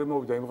ნიაღვარი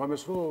მოვიდა იმ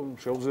ღამეს, რომ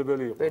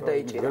შეუძლებელი იყო.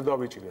 ვერ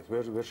დავიჭირეთ,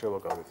 ვერ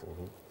შევაკავეთ.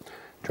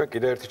 ჩვენ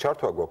კიდე ერთი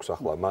ჩართვა გვაქვს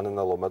ახლა,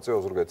 მანანა ლომაძე,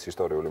 ოზურგეთის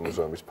ისტორიული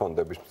მუზეუმის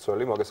ფონდების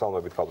მცველი.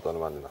 მოგესალმებით, ხალხო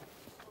მანანა.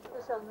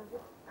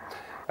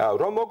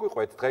 რომ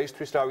მოგვიყვეთ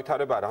დღეისთვის რა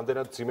ვითარება,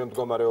 რამდენად ძიმე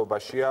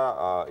მდგომარეობაშია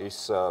ის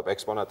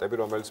ექსპონატები,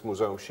 რომელიც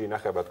მუზეუმში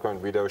ინახება, თქვენ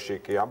ვიდეოში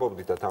კი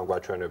ამბობდით და თან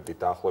გვაჩვენებდით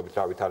დაახლოებით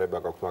რა ვითარება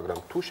გაქვთ, მაგრამ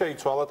თუ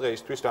შეიცვალა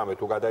დღეისთვის რამე,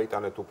 თუ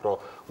გადაიტანეთ უფრო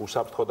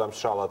უსაფრთხო და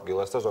მშრალ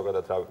ადგილას და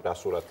ზოგადად რა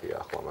სურათია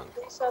ახლა მან?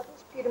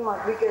 დღეისათვის ფირმა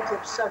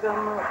გვიკეთებს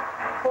საგამო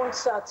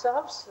ფონდსაც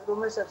აქვს,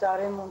 რომელსაც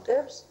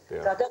არემონტებს,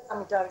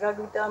 გადატანით არ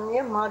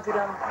გაგვიტანია,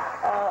 მაგრამ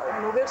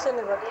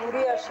მოგეხსენებათ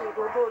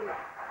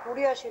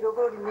გურიაში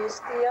როგორი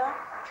ნესტია,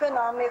 ჩვენ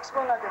ამ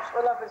ექსპონატებს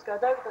ყველაფერს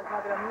გადავიტანთ,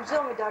 მაგრამ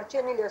მუზეუმი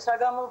დარჩენილია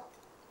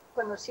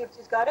საგამოფენო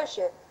სივრცის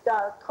გარეშე და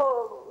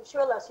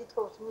შველას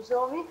ითხოვს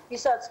მუზეუმი,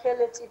 ვისაც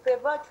ხელი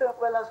ეწიფება, ჩვენ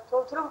ყველას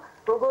ვთხოვთ, რომ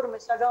როგორმე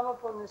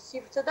საგამოფენო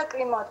სივრცე და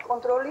კლიმატ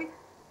კონტროლი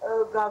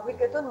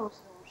გაგვიკეთონ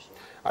მუზეუმში.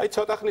 აი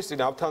ცოტა ხნის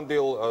წინ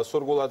ავთანდილ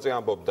სურგულაძე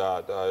ამბობდა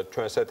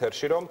ჩვენს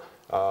ეთერში, რომ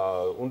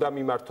უნდა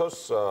მიმართოს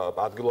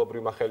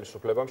ადგილობრივმა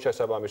ხელისუფლებამ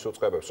შესაბამის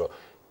უწყებებსო.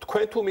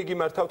 თქვენ თუ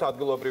მიგიმართავთ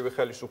ადგილობრივი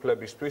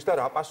ხელისუფლებისთვის და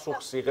რა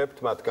პასუხს იღებთ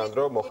მათგან,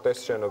 რომ მოხდეს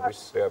შენობის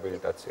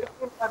რეაბილიტაცია?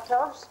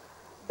 მართავს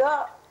და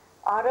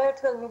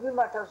არაერთხელ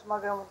მიგიმართავს,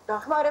 მაგრამ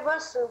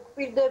დახმარებას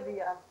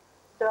გვპირდებიან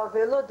და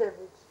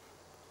ველოდებით.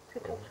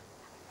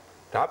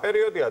 რა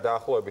პერიოდია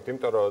დაახლოებით,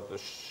 იმიტომ რომ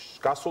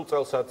გასულ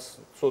წელსაც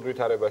სულ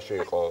ვითარებაში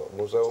იყო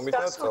მუზეუმი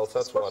და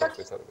წელსაც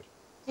უარეს ვითარებაში.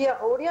 დიახ,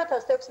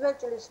 2016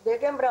 წლის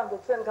დეკემბრამდე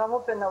ჩვენ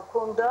გამოფენა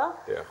გვქონდა.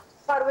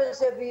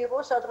 ფარვეზები იყო,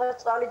 სადღაც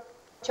წყალი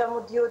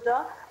ჩამოდიოდა,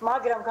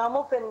 მაგრამ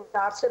გამოფენა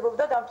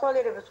არსებობდა,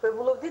 დამთვალიერებას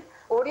ვხებულობდით.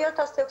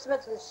 2016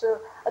 წლის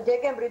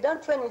დეკემბრიდან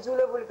ჩვენ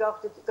იძულებული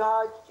გავხდით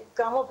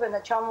გამოფენა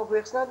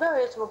ჩამოგვეხსნა და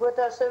ეს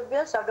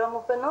მოგვეთავსებია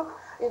საგამოფენო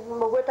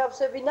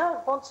მოგვეთავსებინა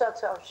ფონდ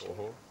საცავში.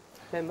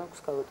 მე მაქვს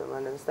ქალბატონ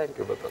მანანის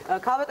დაიწყება.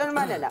 ქალბატონ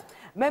მანანა,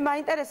 მე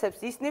მაინტერესებს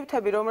ის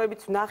ნივთები,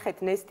 რომლებიც ვნახეთ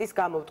ნესტის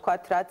გამო,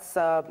 ვთქვათ, რაც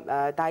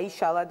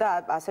დაიშალა და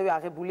ასევე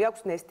აღებული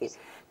აქვს ნესტი.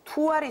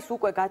 თუ არის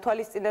უკვე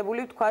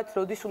გათვალისწინებული, ვთქვათ,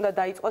 როდის უნდა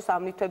დაიწყოს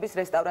ამ ნივთების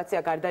რესტავრაცია,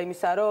 გარდა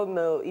იმისა, რომ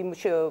იმ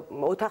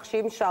ოთახში,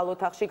 მშრალ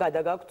ოთახში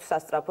გადაგაქვთ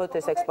სასწრაფოდ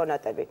ეს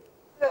ექსპონატები?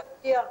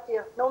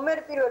 დიახ,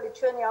 ნომერი პირველი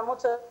ჩვენი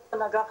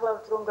ამოცანა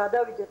გახლავთ, რომ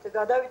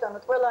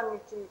გადავიტანოთ ყველა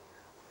ნივთი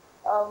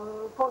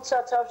ფონდ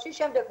საცავში,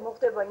 შემდეგ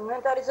მოხდება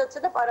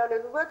ინვენტარიზაცია და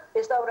პარალელურად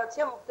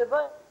რესტავრაცია მოხდება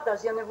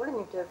დაზიანებული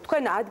ნივთებით.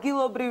 თქვენ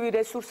ადგილობრივი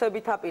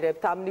რესურსებით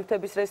აპირებთ ამ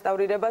ნივთების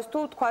რესტავრირებას თუ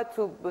თქვათ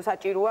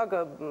საჭიროა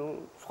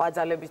სხვა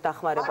ძალების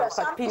დახმარება,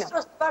 თქვათ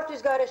ფინანსების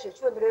პარტიის გარეშე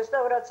ჩვენ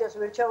რესტავრაციას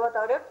ვერ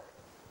ჩავატარებთ.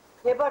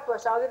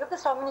 ნებართვას ავიღებთ და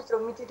სამინისტრო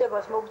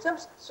მითითებას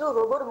მოგცემს, სულ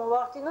როგორ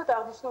მოვახდინოთ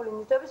აღნიშნული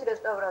ნივთების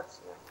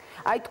რესტავრაცია.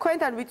 აი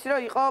თქვენთან ვიცი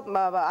რომ იყო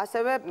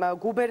ასევე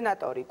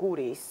გუბერნატორი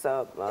გურიის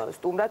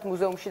სტუმრად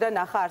მუზეუმში და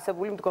ნახა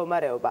არსებული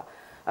მდგომარეობა.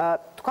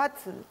 თქვათ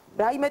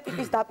რაიმე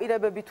ტიპის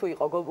დაპირებები თუ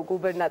იყო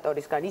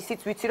გუბერნატორისგან, ისიც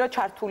ვიცი რომ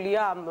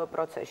ჩართულია ამ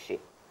პროცესში.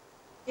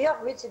 დიახ,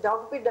 ვიცი,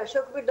 დაგვპირდა,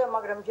 შეგვპირდა,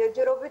 მაგრამ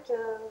ჯერჯერობით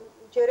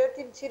ჯერ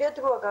ერთი მცირე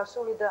დროა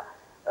გასული და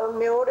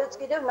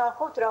მეორეც კიდევ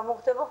ნახავთ რა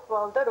მოხდება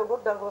ხვალ და როგორ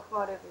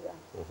დაგვეხმარებიან.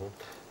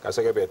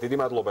 გასაგებია, დიდი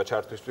მადლობა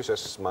ჩართვისთვის,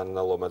 ეს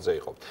მანანა ლომაძე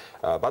იყო.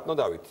 ბატონო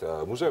დავით,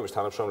 მუზეუმის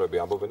თანამშრომლები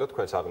ამბობენ და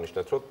თქვენც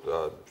აღნიშნეთ, რომ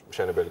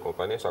მშენებელი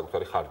კომპანია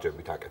საკუთარი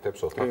ხარჯებით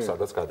აკეთებს ოთახს,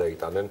 სადაც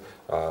გადაიტანენ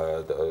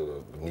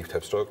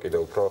ნივთებს, რომ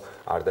კიდევ უფრო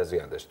არ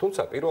დაზიანდეს.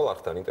 თუმცა პირველ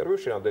არხთან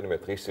ინტერვიუში რამდენიმე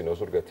დღის წინ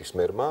ოზურგეთის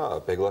მერმა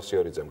ბეგლარ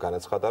სიორიძემ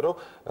განაცხადა, რომ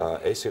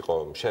ეს იყო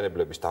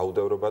მშენებლების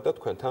დაუდევრობა და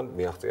თქვენთან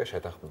მიაღწია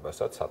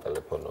შეთანხმებასაც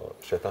სატელეფონო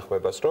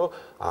შეთანხმებას, რომ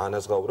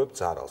აანაზღაურებთ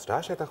ზარალს. რა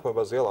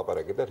შეთანხმებაზეა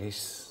ლაპარაკი და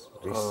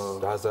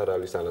რა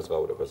ზარალის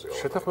ანაზღაურებაზეა?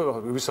 შეთანხმება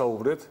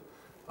ვისაუბრეთ.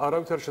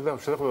 არავითარ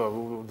შეთანხმება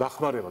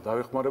დახმარება,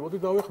 დავეხმარებოდი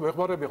და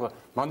ვეხმარები ახლა.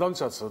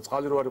 მანდამიცაც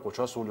წყალი რო არ იყო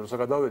ჩასული, როცა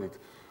გადავედით,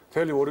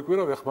 მთელი ორი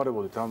კვირა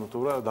ვეხმარებოდით, ანუ თუ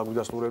რა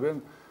დაგვიდასტურებენ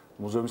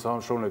მუზეუმის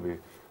თანამშრომლები.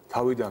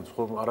 თავიდან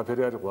ხო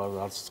არაფერი არ იყო,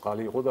 არც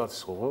წყალი იყო და არც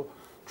ის ხო.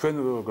 ჩვენ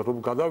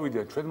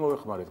გადავიდეთ, ჩვენ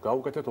მოვეხმარეთ,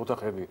 გავუკეთეთ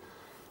ოთახები.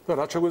 და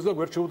რაც შეგვეძლო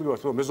გვერდ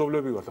შევდგივართ, რომ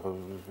მეზობლები ვართ, ახლა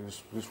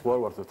ის ხო არ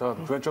ვართ და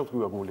ჩვენ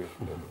ჩავდგივა გული.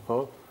 ხო?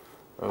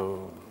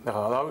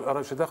 ახლა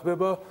არა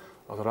შეთანხმება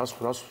რას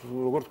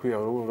როგორ თქვია,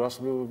 რას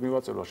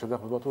მივაწერვა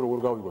შეთანხმება თუ როგორ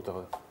გავიგოთ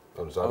ახლა.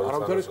 ანუ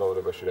ზარალის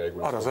განსაზღვრებაში რა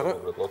იგულისხმება? არა, ზარალი.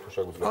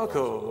 აქ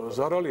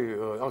ზარალი,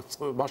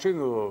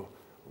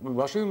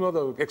 მაშინ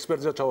უნდა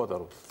ექსპერტიზა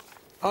ჩავატაროთ.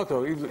 აქ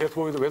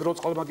ერთმოვიდა ვედრო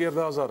წყალმაკი არ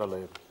დააზარალა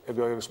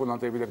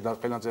ექსპონატები და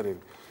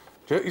ხელნაწერები.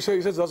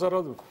 ისე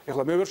დაზარალ,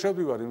 ეხლა მე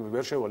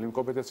ვერ შევალ იმ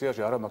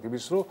კომპეტენციაში არა მაქვს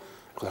იმის, რომ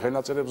ეხლა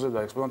ხელნაწერებზე და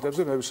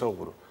ექსპონატებზე მე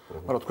ვისაუბრო.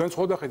 მაგრამ თქვენ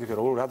ხედავთ იქ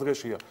რომ რა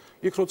დღეშია.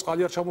 იქ რო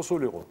წყალი არ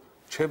ჩამოსულიყო,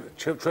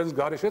 ჩვენს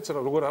გარეშეც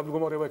როგორ ამ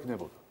მდგომარეობა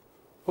იქნებოდა.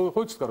 ხო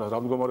იცით რა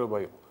მდგომარეობა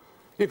იყო.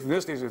 იქ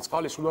ნესტი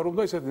წყალი სულ არ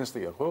უნდა ისეთ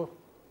ნესტია, ხო?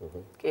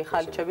 კი,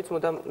 ხალიჩებიც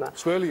მუდამ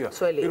მცველია.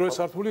 პირველი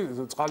სართული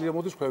წყალია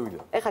მოდის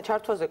ქვევიდან. ეხლა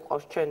ჩართვაზე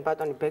ყავს ჩვენ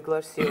ბატონი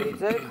ბეგლარ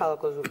სიორიძე,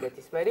 ქალაქ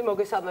ოზურგეთის მერი.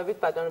 მოგესალმებით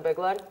ბატონი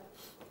ბეგლარ.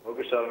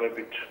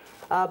 მოგესალმებით.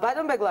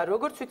 ბატონ ბეგლარ,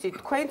 როგორც ვიცი,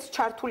 თქვენც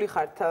ჩართული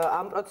ხართ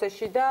ამ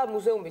პროცესში და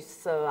მუზეუმის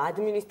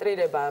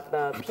ადმინისტრირება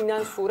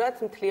ფინანსურად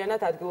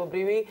მთლიანად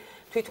ადგილობრივი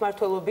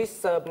თვითმმართველობის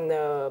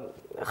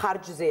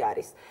ხარჯზე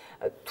არის.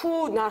 თუ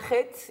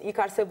ნახეთ იქ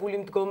არსებული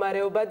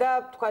მდგომარეობა და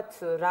თქვათ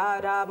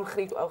რა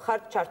მხრივ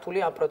ხართ ჩართული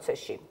ამ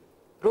პროცესში?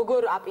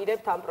 როგორ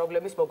აპირებთ ამ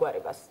პრობლემის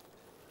მოგვარებას?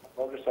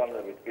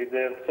 მოგესალმებით.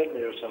 კიდევ ერთხელ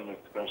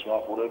მივესალმებით თქვენს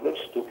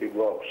მაყურებელს, თუ კი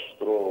გვაქვს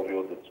დრო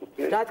 2 წუთი.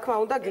 რა თქმა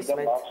უნდა,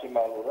 გისმენთ.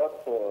 მაქსიმალურად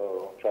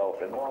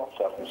ჩავყენო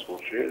სახლის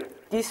ხურში.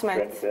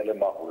 გისმენთ.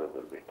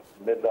 ტელემაყურებლები.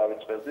 მე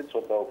დავიწყებდი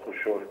ცოტა უფრო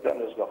შორიდან,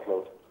 ეს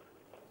გახლავთ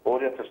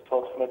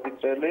 2014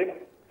 წელი.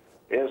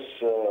 ეს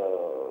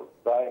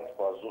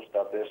დაემთხვა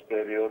ზუსტად ეს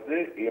პერიოდი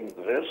იმ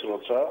დღეს,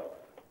 როცა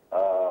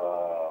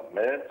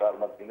მე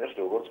წარმატინეს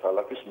როგორც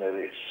ქალაქის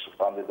მერის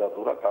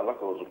კანდიდატურა ქალაქ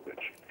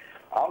ოზურგეთში.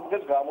 ამ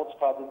დღეს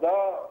გამოცხადდა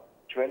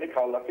ჩვენი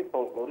ქალაქი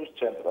ფოლკლორის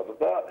ცენტრად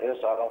და ეს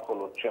არა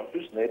მხოლოდ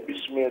ჩემთვის,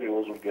 ნებისმიერი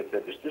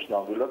ოზურგეთებისთვის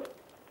ნამდვილად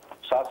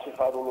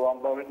სასიხარულო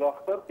ამბავი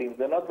გახდა,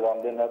 იმდენად,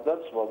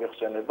 რამდენადაც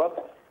მოგეხსენებათ,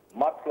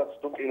 მართლაც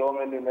თუ კი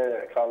რომელიმე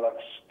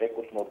ქალაქს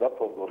ეკუთვნოდა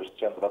ფოლკლორის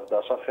ცენტრად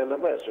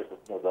დასახელება, ეს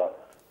ეკუთვნოდა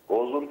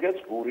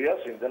ოზურგეთს,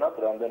 გურიას, იმდენად,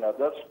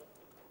 რამდენადაც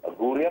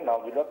გურია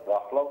ნამდვილად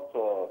გახლავთ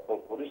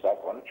ფოლკლორის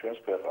აკვანი ჩვენს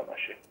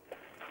ქვეყანაში.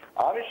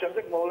 ამის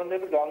შემდეგ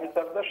მოვლენები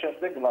განვითარდა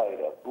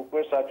შემდეგნაირად.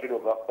 უკვე საჭირო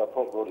გახდა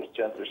ფოლკლორის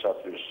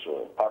ცენტრისათვის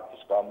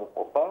ფაქტის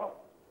გამოყოფა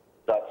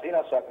და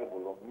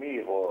წინასაკრებულო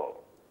მიიღო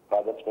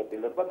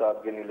გადაწყვეტილება და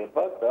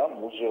ადგენილება და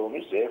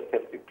მუზეუმის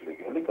ერთ-ერთი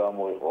ფლიგელი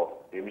გამოიყო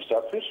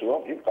იმისათვის,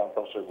 რომ იქ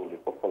განთავსებული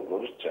იყო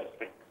ფოლკლორის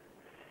ცენტრი.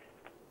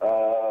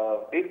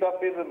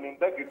 პირდაპირ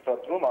მინდა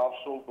გითხრათ, რომ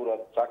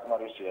აბსოლუტურად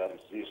საკმარისი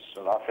არის ის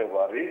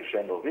ნახევარი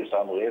შენობის,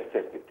 ანუ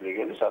ერთ-ერთი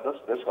ფლიგელი, სადაც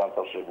დღეს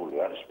განთავსებული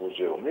არის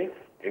მუზეუმი,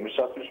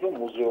 იმისათვის, რომ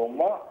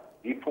მუზეუმმა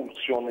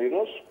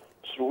იფუნქციონიროს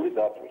სრული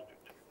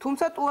დატვირთვით.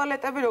 თუმცა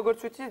ტუალეტები, როგორც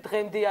ვიცით,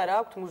 დღემდე არ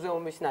აქვთ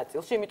მუზეუმის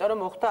ნაწილში, იმიტომ რომ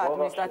მოხდა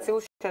ადმინისტრაციულ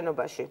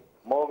შენობაში.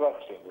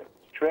 მოგახსენებთ,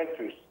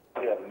 ჩვენთვის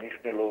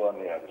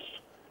მნიშვნელოვანი არის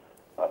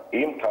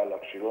იმ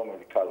ქალაქში,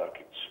 რომელიც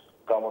ქალაქიც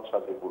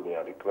გამოცხადებული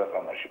არის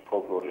ქვეყანაში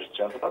ფოლკლორის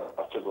ცენტრად,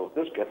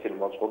 არსებობდეს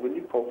კეთილმოწყობილი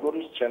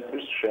ფოლკლორის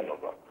ცენტრის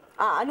შენობა.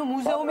 ანუ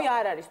მუზეუმი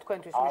არ არის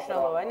თქვენთვის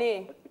მნიშვნელოვანი?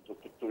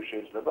 თუ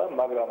შეიძლება,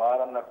 მაგრამ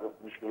არანაკლებ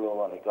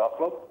მნიშვნელოვანი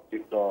გახლავთ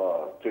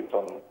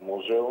თვითონ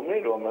მუზეუმი,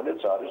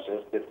 რომელიც არის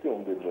ერთ-ერთი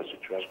უმდიდრესი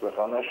ჩვენს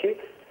ქვეყანაში,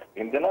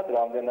 იმდენად,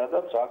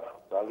 რამდენადაც აქ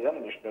ძალიან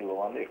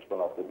მნიშვნელოვანი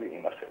ექსპონატები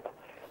ინახება.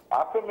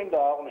 აქვე მინდა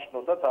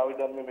აღნიშნოთ და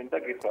თავიდანვე მინდა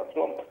გითხრათ,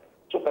 რომ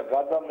ცოტა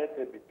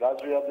გადამეტებით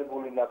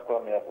გაზვიადებული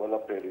ნათქვამია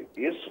ყველაფერი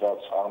ის,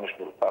 რაც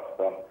აღნიშნულ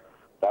ფაქტთან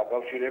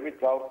დაკავშირებით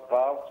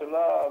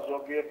გაავრცელა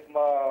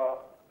ზოგიერთმა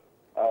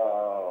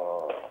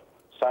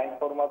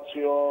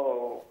საინფორმაციო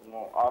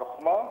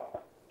არხმა,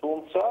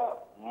 თუმცა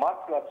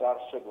მართლაც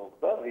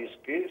არსებობდა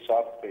რისკი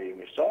საფრთხე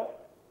იმისა,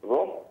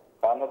 რომ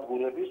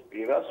განადგურების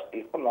პირას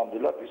იყო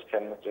ნამდვილად ის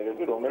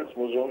ხელნაწერები, რომელიც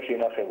მუზეუმში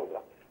ინახებოდა.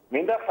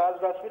 მინდა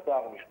ხაზგასმით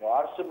აღნიშნო,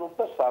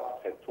 არსებობდა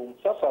საფრთხე,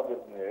 თუმცა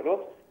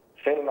საბედნიეროდ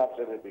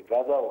ხელნაწერები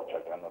გადაურჩა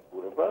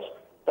განადგურებას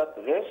და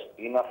დღეს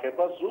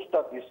ინახება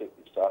ზუსტად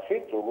ისეთი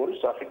სახით, როგორი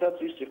სახითაც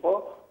ის იყო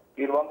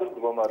პირვანდელ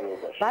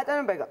მდგომარეობაში.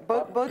 ბატონო ბეგლარ,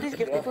 ბოდიშ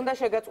გიხდით უნდა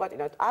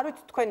შეგაწყვეტინოთ. არ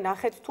ვიცი თქვენ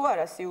ნახეთ თუ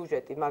არა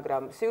სიუჟეტი,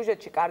 მაგრამ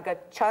სიუჟეტში კარგად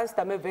ჩანს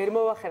და მე ვერ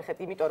მოვახერხეთ,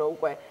 იმიტომ რომ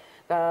უკვე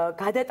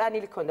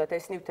გადატანილი ქონდათ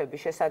ეს ნივთები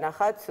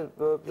შესანახად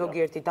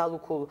ზოგიერთი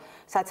დალუქულ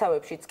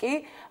საცავებშიც კი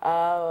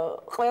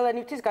ყველა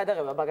ნივთის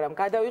გადაღება, მაგრამ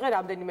გადავიღე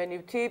რამდენიმე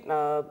ნივთი,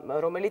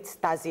 რომელიც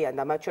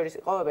დაზიანდა, მათ შორის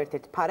იყო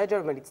ერთ-ერთი ფარაჯა,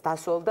 რომელიც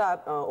დასოლდა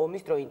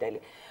ომის დროინდელი.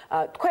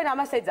 თქვენ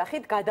ამას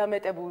ეძახით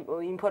გადამეტებულ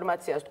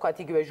ინფორმაციას, თქვათ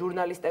იგივე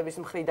ჟურნალისტების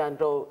მხრიდან,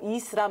 რომ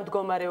ის რა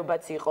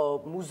მდგომარეობაც იყო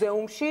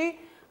მუზეუმში,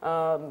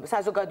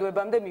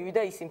 საზოგადოებამდე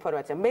მივიდა ის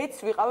ინფორმაცია. მეც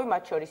ვიყავი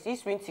მათ შორის ის,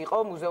 ვინც იყო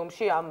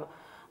მუზეუმში ამ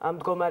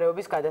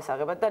მდგომარეობის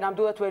გადასაღებად და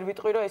ნამდვილად ვერ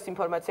ვიტყვი, რომ ეს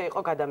ინფორმაცია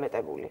იყო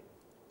გადამეტებული.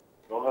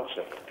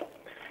 მოგახსენებთ.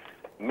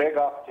 მე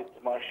გავხდით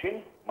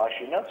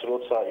მაშინაც,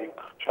 როცა იქ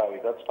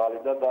ჩავიდა წყალი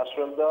და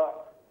დასველდა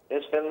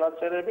ეს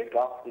ხელნაწერები,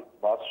 გავხდით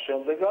მას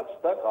შემდეგაც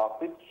და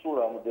გავხდით სულ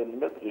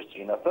რამოდენიმე დღის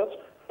წინათაც,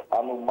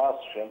 ანუ მას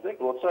შემდეგ,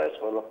 როცა ეს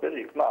ყველაფერი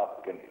იქნა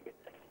ადგენილი.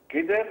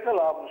 კიდევ ერთხელ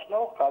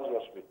აღნიშნავ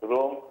ხაზგასმით,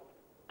 რომ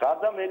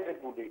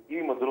გადამეტებული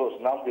იმ დროს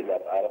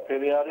ნამდვილად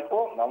არაფერი არ იყო,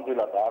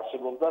 ნამდვილად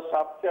არსებობდა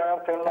საფრთხე ამ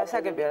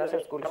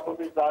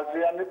ხელნაწერების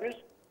დაზიანების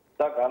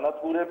და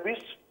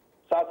განადგურების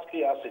საწყი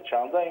ასე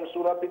ჩანდა იმ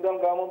სურათიდან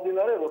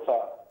გამომდინარე, როცა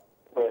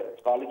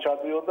წყალი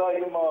ჩადიოდა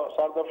იმ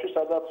სარდაფში,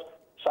 სადაც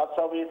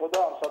საცავი იყო და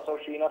ამ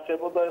საცავში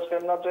ინახებოდა ეს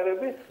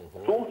ხელნაწერები,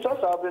 თუმცა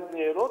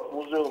საბედნიეროდ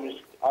მუზეუმის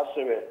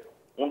ასევე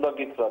უნდა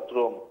გითხრათ,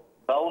 რომ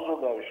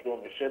დაუზოგავი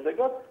შრომის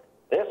შედეგად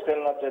ეს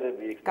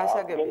ხელნაწერები იქნა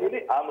აღდგენილი,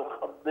 ანუ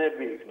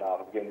ყდები იქნა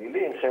აღდგენილი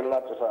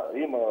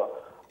იმ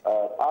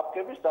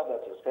აპკების,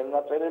 სადაც ეს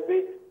ხელნაწერები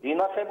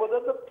ინახებოდა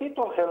და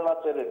თვითონ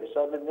ხელნაწერები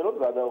საბედნიეროდ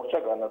გადაურჩა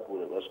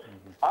განადგურებას.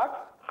 აქ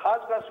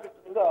ხაზგასმით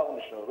მინდა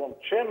აღნიშნო, რომ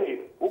ჩემი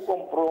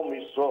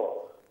უკომპრომისო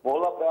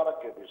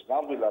მოლაპარაკების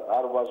ნამდვილად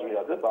არ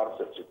ვაზვიადებ არც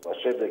ერთ სიტყვას,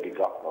 შედეგი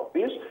გახლავთ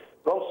ის,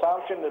 რომ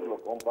სამშენებლო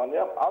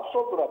კომპანიამ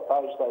აბსოლუტურად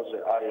თავის თავზე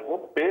აიღო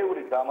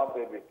ბევრი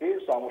დამატებითი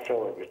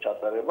სამუშაოების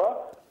ჩატარება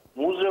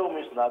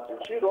მუზეუმის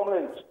ნაწილში,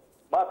 რომელიც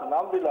მათ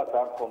ნამდვილად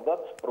არ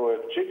ჰქონდათ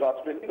პროექტში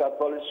გაწყვეტილი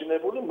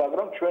გათვალისწინებული,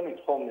 მაგრამ ჩვენი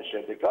თხოვნის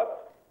შედეგად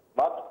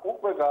მათ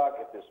უკვე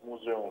გააკეთეს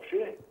მუზეუმში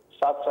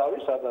საცავი,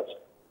 სადაც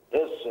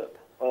ეს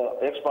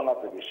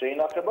ექსპონატები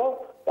შეინახება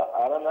და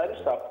არანაირი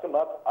საფრთხე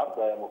მათ არ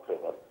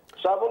დაემუქრებათ.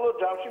 საბოლოო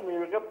ჯამში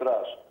მივიღებთ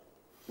რას?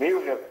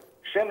 მივიღებთ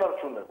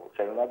შენარჩუნებულ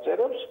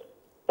ხელნაწერებს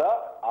და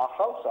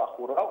ახალ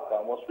სახურავ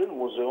გამოსვლილ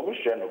მუზეუმის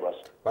შენობას.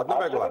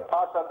 ასევე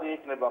ფასადი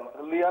იქნება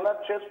მთლიანად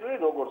შეცვლილი,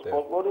 როგორც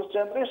ფოლკლორის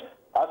ცენტრის,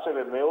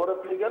 ასევე მეორე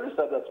ფლიგელი,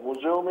 სადაც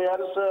მუზეუმი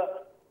არის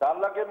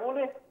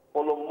განლაგებული,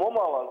 ხოლო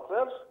მომავალ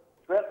წელს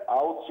ჩვენ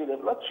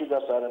აუცილებლად შიდა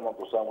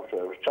სარემონტო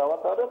სამუშაოებს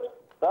ჩავატარებთ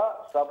და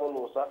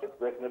საბოლოო სახით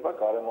გვექნება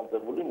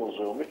გარემონტებული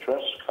მუზეუმი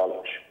ჩვენს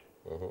ქალაქში.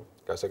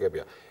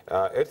 გასაგებია.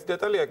 ერთი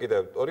დეტალია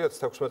კიდევ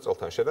 2016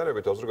 წელთან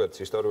შედარებით ოზურგეთის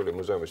ისტორიული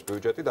მუზეუმის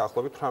ბიუჯეტი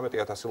დაახლოებით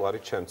 18,000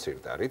 ლარით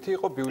შემცირდა. რითი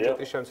იყო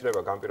ბიუჯეტის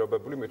შემცირება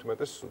განპირობებული, მით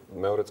უმეტეს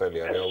მეორე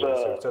წელია რეალური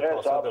სივრცე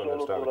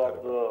თვალსაჩინოს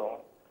დავითარება.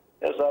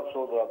 ეს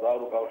აბსოლუტურად არ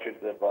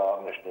უკავშირდება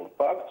აღნიშნულ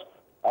ფაქტს.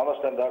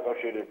 ამასთან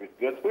დაკავშირებით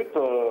გეტყვით,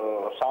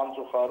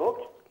 სამწუხაროდ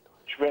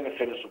ჩვენი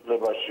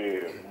ხელისუფლებაში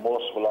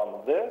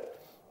მოსვლამდე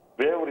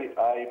ბევრი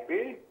IP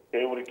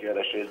ბევრი კი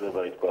არა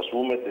შეიძლება ითქვას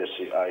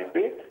უმეტესი IP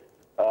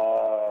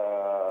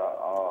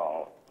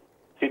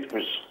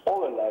თითქმის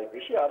ყოველ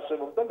IP-ში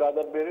არსებობდა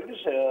გადაბერილი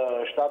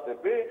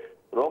შტატები,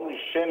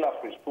 რომლის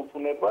შენახვის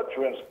ფუფუნება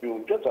ჩვენს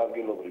ბიუჯეტს,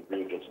 ადგილობრივ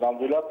ბიუჯეტს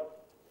ნამდვილად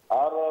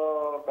არ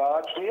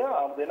გააჩნია,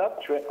 ამდენად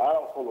ჩვენ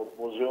არა მხოლოდ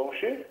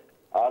მუზეუმში,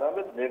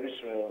 არამედ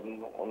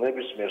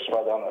ნებისმიერ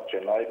სხვა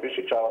დანარჩენ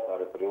IP-ში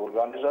ჩავატარეთ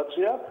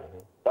რეორგანიზაცია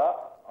და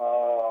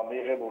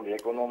მიღებული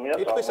ეკონომია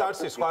კითხვის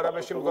არსის სხვა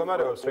რამეში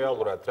მდგომარეობს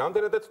რეალურად.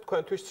 რამდენადაც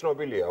თქვენთვის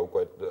ცნობილია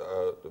უკვე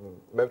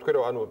მე ვთქვი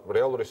რომ ანუ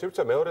რეალური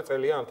სივრცე მეორე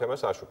წელია ამ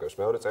თემას აშუქებს.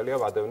 მეორე წელია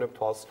ვადევნებ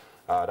თვალს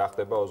რა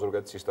ხდება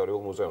ოზურგეთის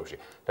ისტორიულ მუზეუმში.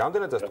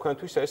 რამდენადაც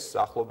თქვენთვის ეს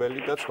ახლობელი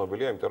და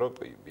ცნობილია, იმიტომ რომ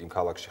იმ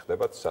ქალაქში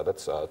ხდებათ, სადაც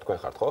თქვენ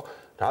ხართ, ხო?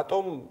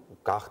 რატომ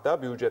გახდა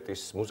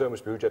ბიუჯეტის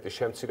მუზეუმის ბიუჯეტის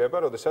შემცირება,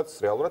 როდესაც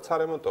რეალურად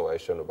სარემონტოა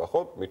ეს შენობა,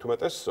 ხო? მით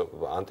უმეტეს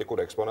ანტიკურ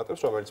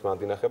ექსპონატებს, რომელიც მანდ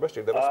ინახება,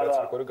 სჭირდება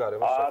სპეციფიკური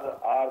გარემოს საფუძველი.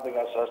 არ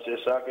დგას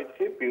ეს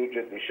საკითხი,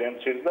 ბიუჯეტი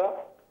შემცირდა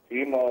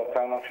იმ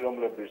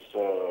თანამშრომლების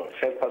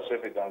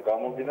ხელფასებიდან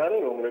გამომდინარე,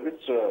 რომლებიც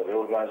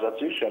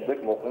რეორგანიზაციის შემდეგ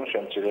მოხვდნენ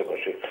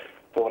შემცირებაში.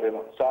 თორემ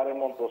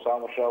სარემონტო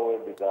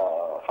სამუშაოები და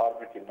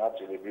ხარბითი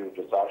ნაწილი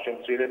ბიუჯეტს არ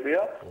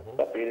შემცირებია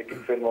და პირიქით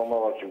ჩვენ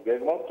მომავალში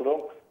ვგეგმავთ, რომ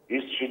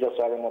ის შიდა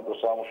სარემონტო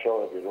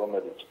სამუშაოები,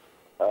 რომელიც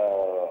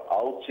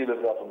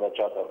აუცილებლად უნდა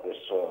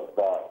ჩატარდეს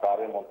და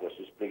გარემონტდეს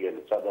ის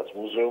პლიგელი, სადაც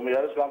მუზეუმი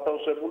არის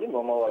განთავსებული,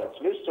 მომავალი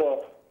წლის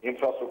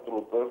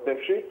ინფრასტრუქტურულ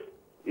პროექტებში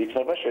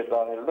იქნება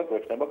შეტანილი და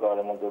გვექნება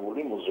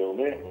გარემონტებული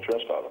მუზეუმი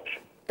ჩვენს ქალაქში.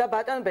 და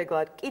ბატონ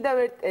ბეგლარ, კიდევ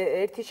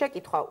ერთი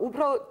შეკითხვა,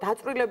 უფრო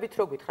დაწვრილებით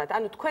რო გითხრათ,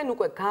 ანუ თქვენ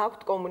უკვე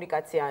გააქვთ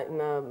კომუნიკაცია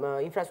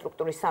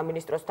ინფრასტრუქტურის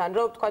სამინისტროსთან,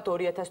 რომ თქვათ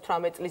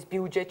 2018 წლის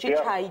ბიუჯეტში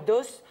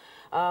ჩაიდოს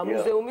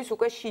მუზეუმის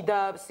უკვე შიდა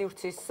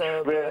სივრცის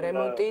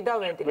რემონტი და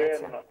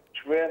ვენტილაცია.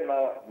 ჩვენ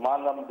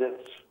მანამდეც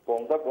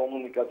გქონდა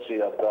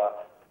კომუნიკაცია და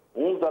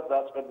უნდა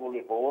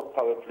დაწყებულიყო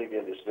ორთავე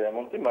ფლიგელის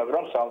რემონტი,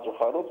 მაგრამ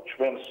სამწუხაროდ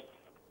ჩვენს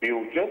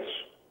ბიუჯეტს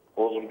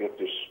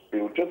ოზურგეთის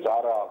ბიუჯეტს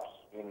არ აქვს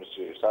იმის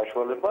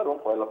საშუალება, რომ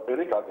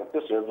ყველაფერი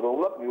გაკეთდეს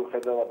ერთდროულად,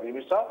 მიუხედავად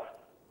იმისა,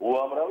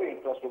 უამრავი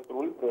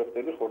ინფრასტრუქტურული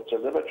პროექტები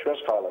ხორციელდება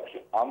ჩვენს ქალაქში.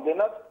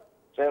 ამდენად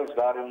წელს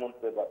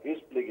გარემონტდება ის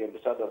ფლიგელი,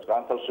 სადაც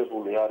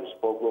განთავსებული არის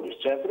ფოლკლორის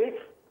ცენტრი,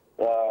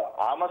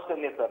 ამასთან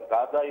ერთად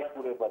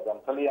გადაიხურება და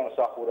მთლიან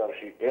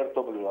სახურავში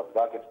ერთობლივად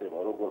გაკეთდება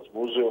როგორც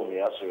მუზეუმი,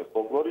 ასევე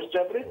ფოლკლორის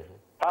ცენტრი,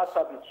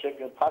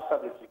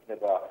 ფასადიც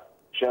იქნება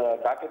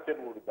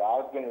გაკეთებული და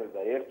აღდგენილი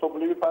და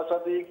ერთობლივი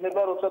ფასადი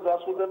იქნება, როცა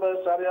დასრულდება ეს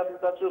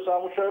სარეაბილიტაციო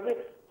სამუშაოები,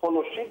 ხოლო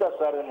შიდა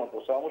სარემონტო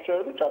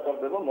სამუშაოები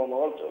ჩატარდება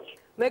მომავალ წელს.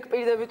 მე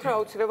გპირდებით, რომ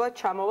აუცილებლად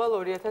ჩამოვალ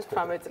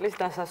 2018 წლის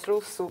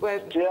დასასრულს უკვე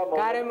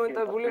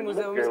გარემონტებული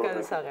მუზეუმის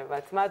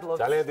განასაღებად. მადლობთ.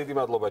 ძალიან დიდი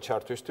მადლობა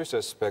ჩართვისთვის.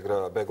 ეს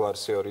ბეგლარ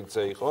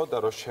სიორიძე იყო და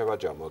რო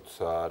შევაჯამოთ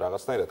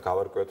რაღაცნაირად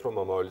გავარკვევთ, რომ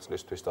მომავალი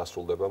წლისთვის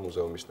დასრულდება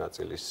მუზეუმის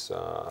ნაწილის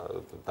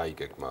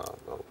დაიგეგმა,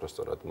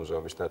 უბრალოდ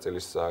მუზეუმის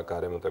ნაწილის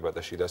გარემონტება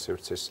და შიდა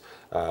სივრცის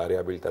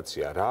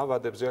რეაბილიტაცია. რა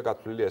ვადებზეა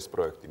გათვლილი ეს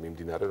პროექტი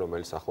მიმდინარე,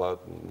 რომელიც ახლა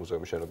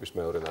მუზეუმის შენობის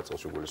მეორე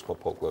ნაწილში გულისხმობ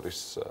ფოლკლორის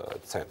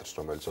ცენტრს,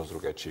 რომელიც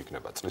ოზურგეთში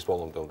იქნება. წლის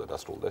ბოლომდე უნდა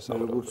დასრულდეს.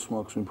 როგორც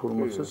მაქვს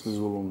ინფორმაცია, წლის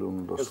ბოლომდე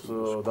უნდა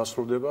დასრულდეს.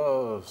 დასრულდება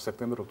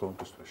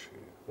სექტემბერ-ოქტომბრის თვეში.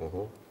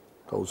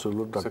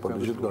 აუცილებლად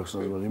დაგპატიჟებთ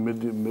გახსნას, მაგრამ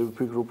მე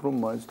ვფიქრობ, რომ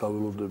მაინც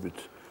დაველოდებით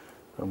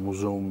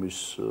მუზეუმის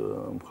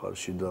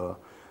მხარში და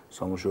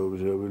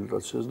სამუშაოების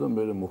რეაბილიტაციას და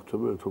მე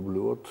მოხდება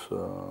ერთობლივად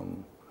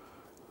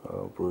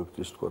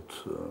პროექტის თქვათ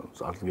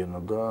წარდგენა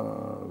და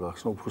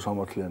გახსნა უფრო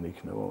სამართლიანი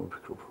იქნება,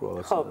 ვფიქრობ, რომ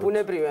რაღაცა. ხო,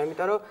 ბუნებრივია,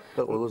 იმიტომ რომ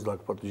და ყველას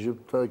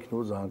დაგპატიჟებთ და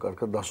იქნება ძალიან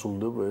კარგად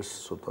დასრულდება ეს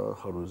ცოტა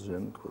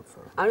ხარვეზიანი თქვათ.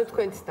 ანუ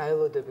თქვენც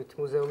დაელოდებით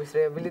მუზეუმის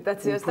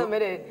რეაბილიტაციას და მე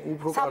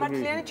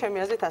სამართლიანი ჩემი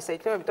აზრით ასე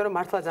იქნება, იმიტომ რომ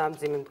მართლა ძალიან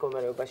მძიმე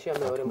მდგომარეობაშია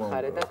მეორე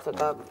მხარე და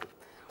ცოტა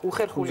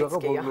უხერხულიც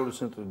კი. ფოლკლორის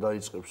ცენტრი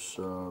დაიწყებს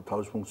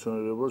თავის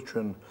ფუნქციონირებას,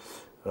 ჩვენ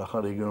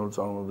რახან რეგიონული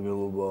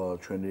წარმომადგენლობა,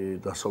 ჩვენი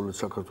დასავლეთ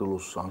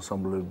საქართველოს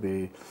ანსამბლები,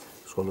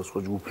 სხვადასხვა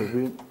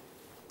ჯგუფები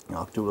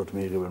აქტიურად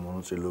მიიღებენ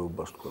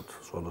მონაწილეობას, თქვათ,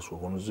 სხვადასხვა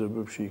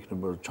ღონისძიებებში,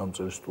 იქნება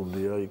ჩამწერი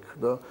სტუდია იქ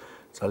და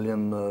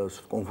ძალიან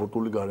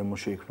კომფორტული გარემო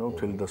შეიქმნება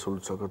მთელი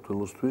დასავლეთ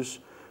საქართველოსთვის.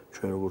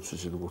 ჩვენ როგორც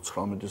ისეთ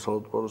 19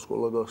 საავადმყოფო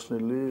სკოლა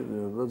გახსნილი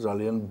და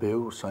ძალიან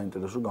ბევრ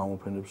საინტერესო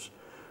გამოფენებს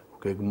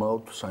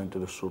გეგმავთ,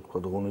 საინტერესო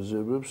თქვათ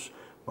ღონისძიებებს.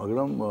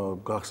 მაგრამ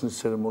გახსნის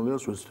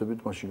ცერემონიალს ვეცდებით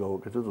მაშინ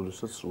გავაკეთოთ,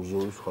 როდესაც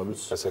უზოვის ხარიც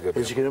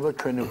ეს იქნება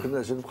ჩვენი მხრიდან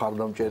ესეთ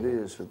მხარდამჭერი,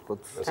 ესე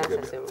ვთქვათ.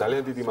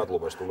 ძალიან დიდი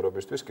მადლობა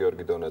სტუმრებისთვის,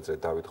 გიორგი დონაძე,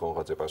 დავით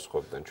ღონღაძე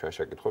პასუხობდნენ ჩვენ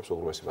შეკითხვებს.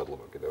 უღრმესი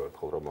მადლობა კიდევ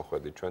ერთხელ რომ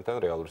მოხვედით ჩვენთან.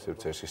 რეალური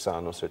სივრცეში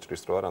საანონსო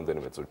ჭრის როა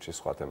რამდენიმე წუთში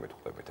სხვა თემით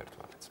ხვდებით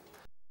ერთმანეთს.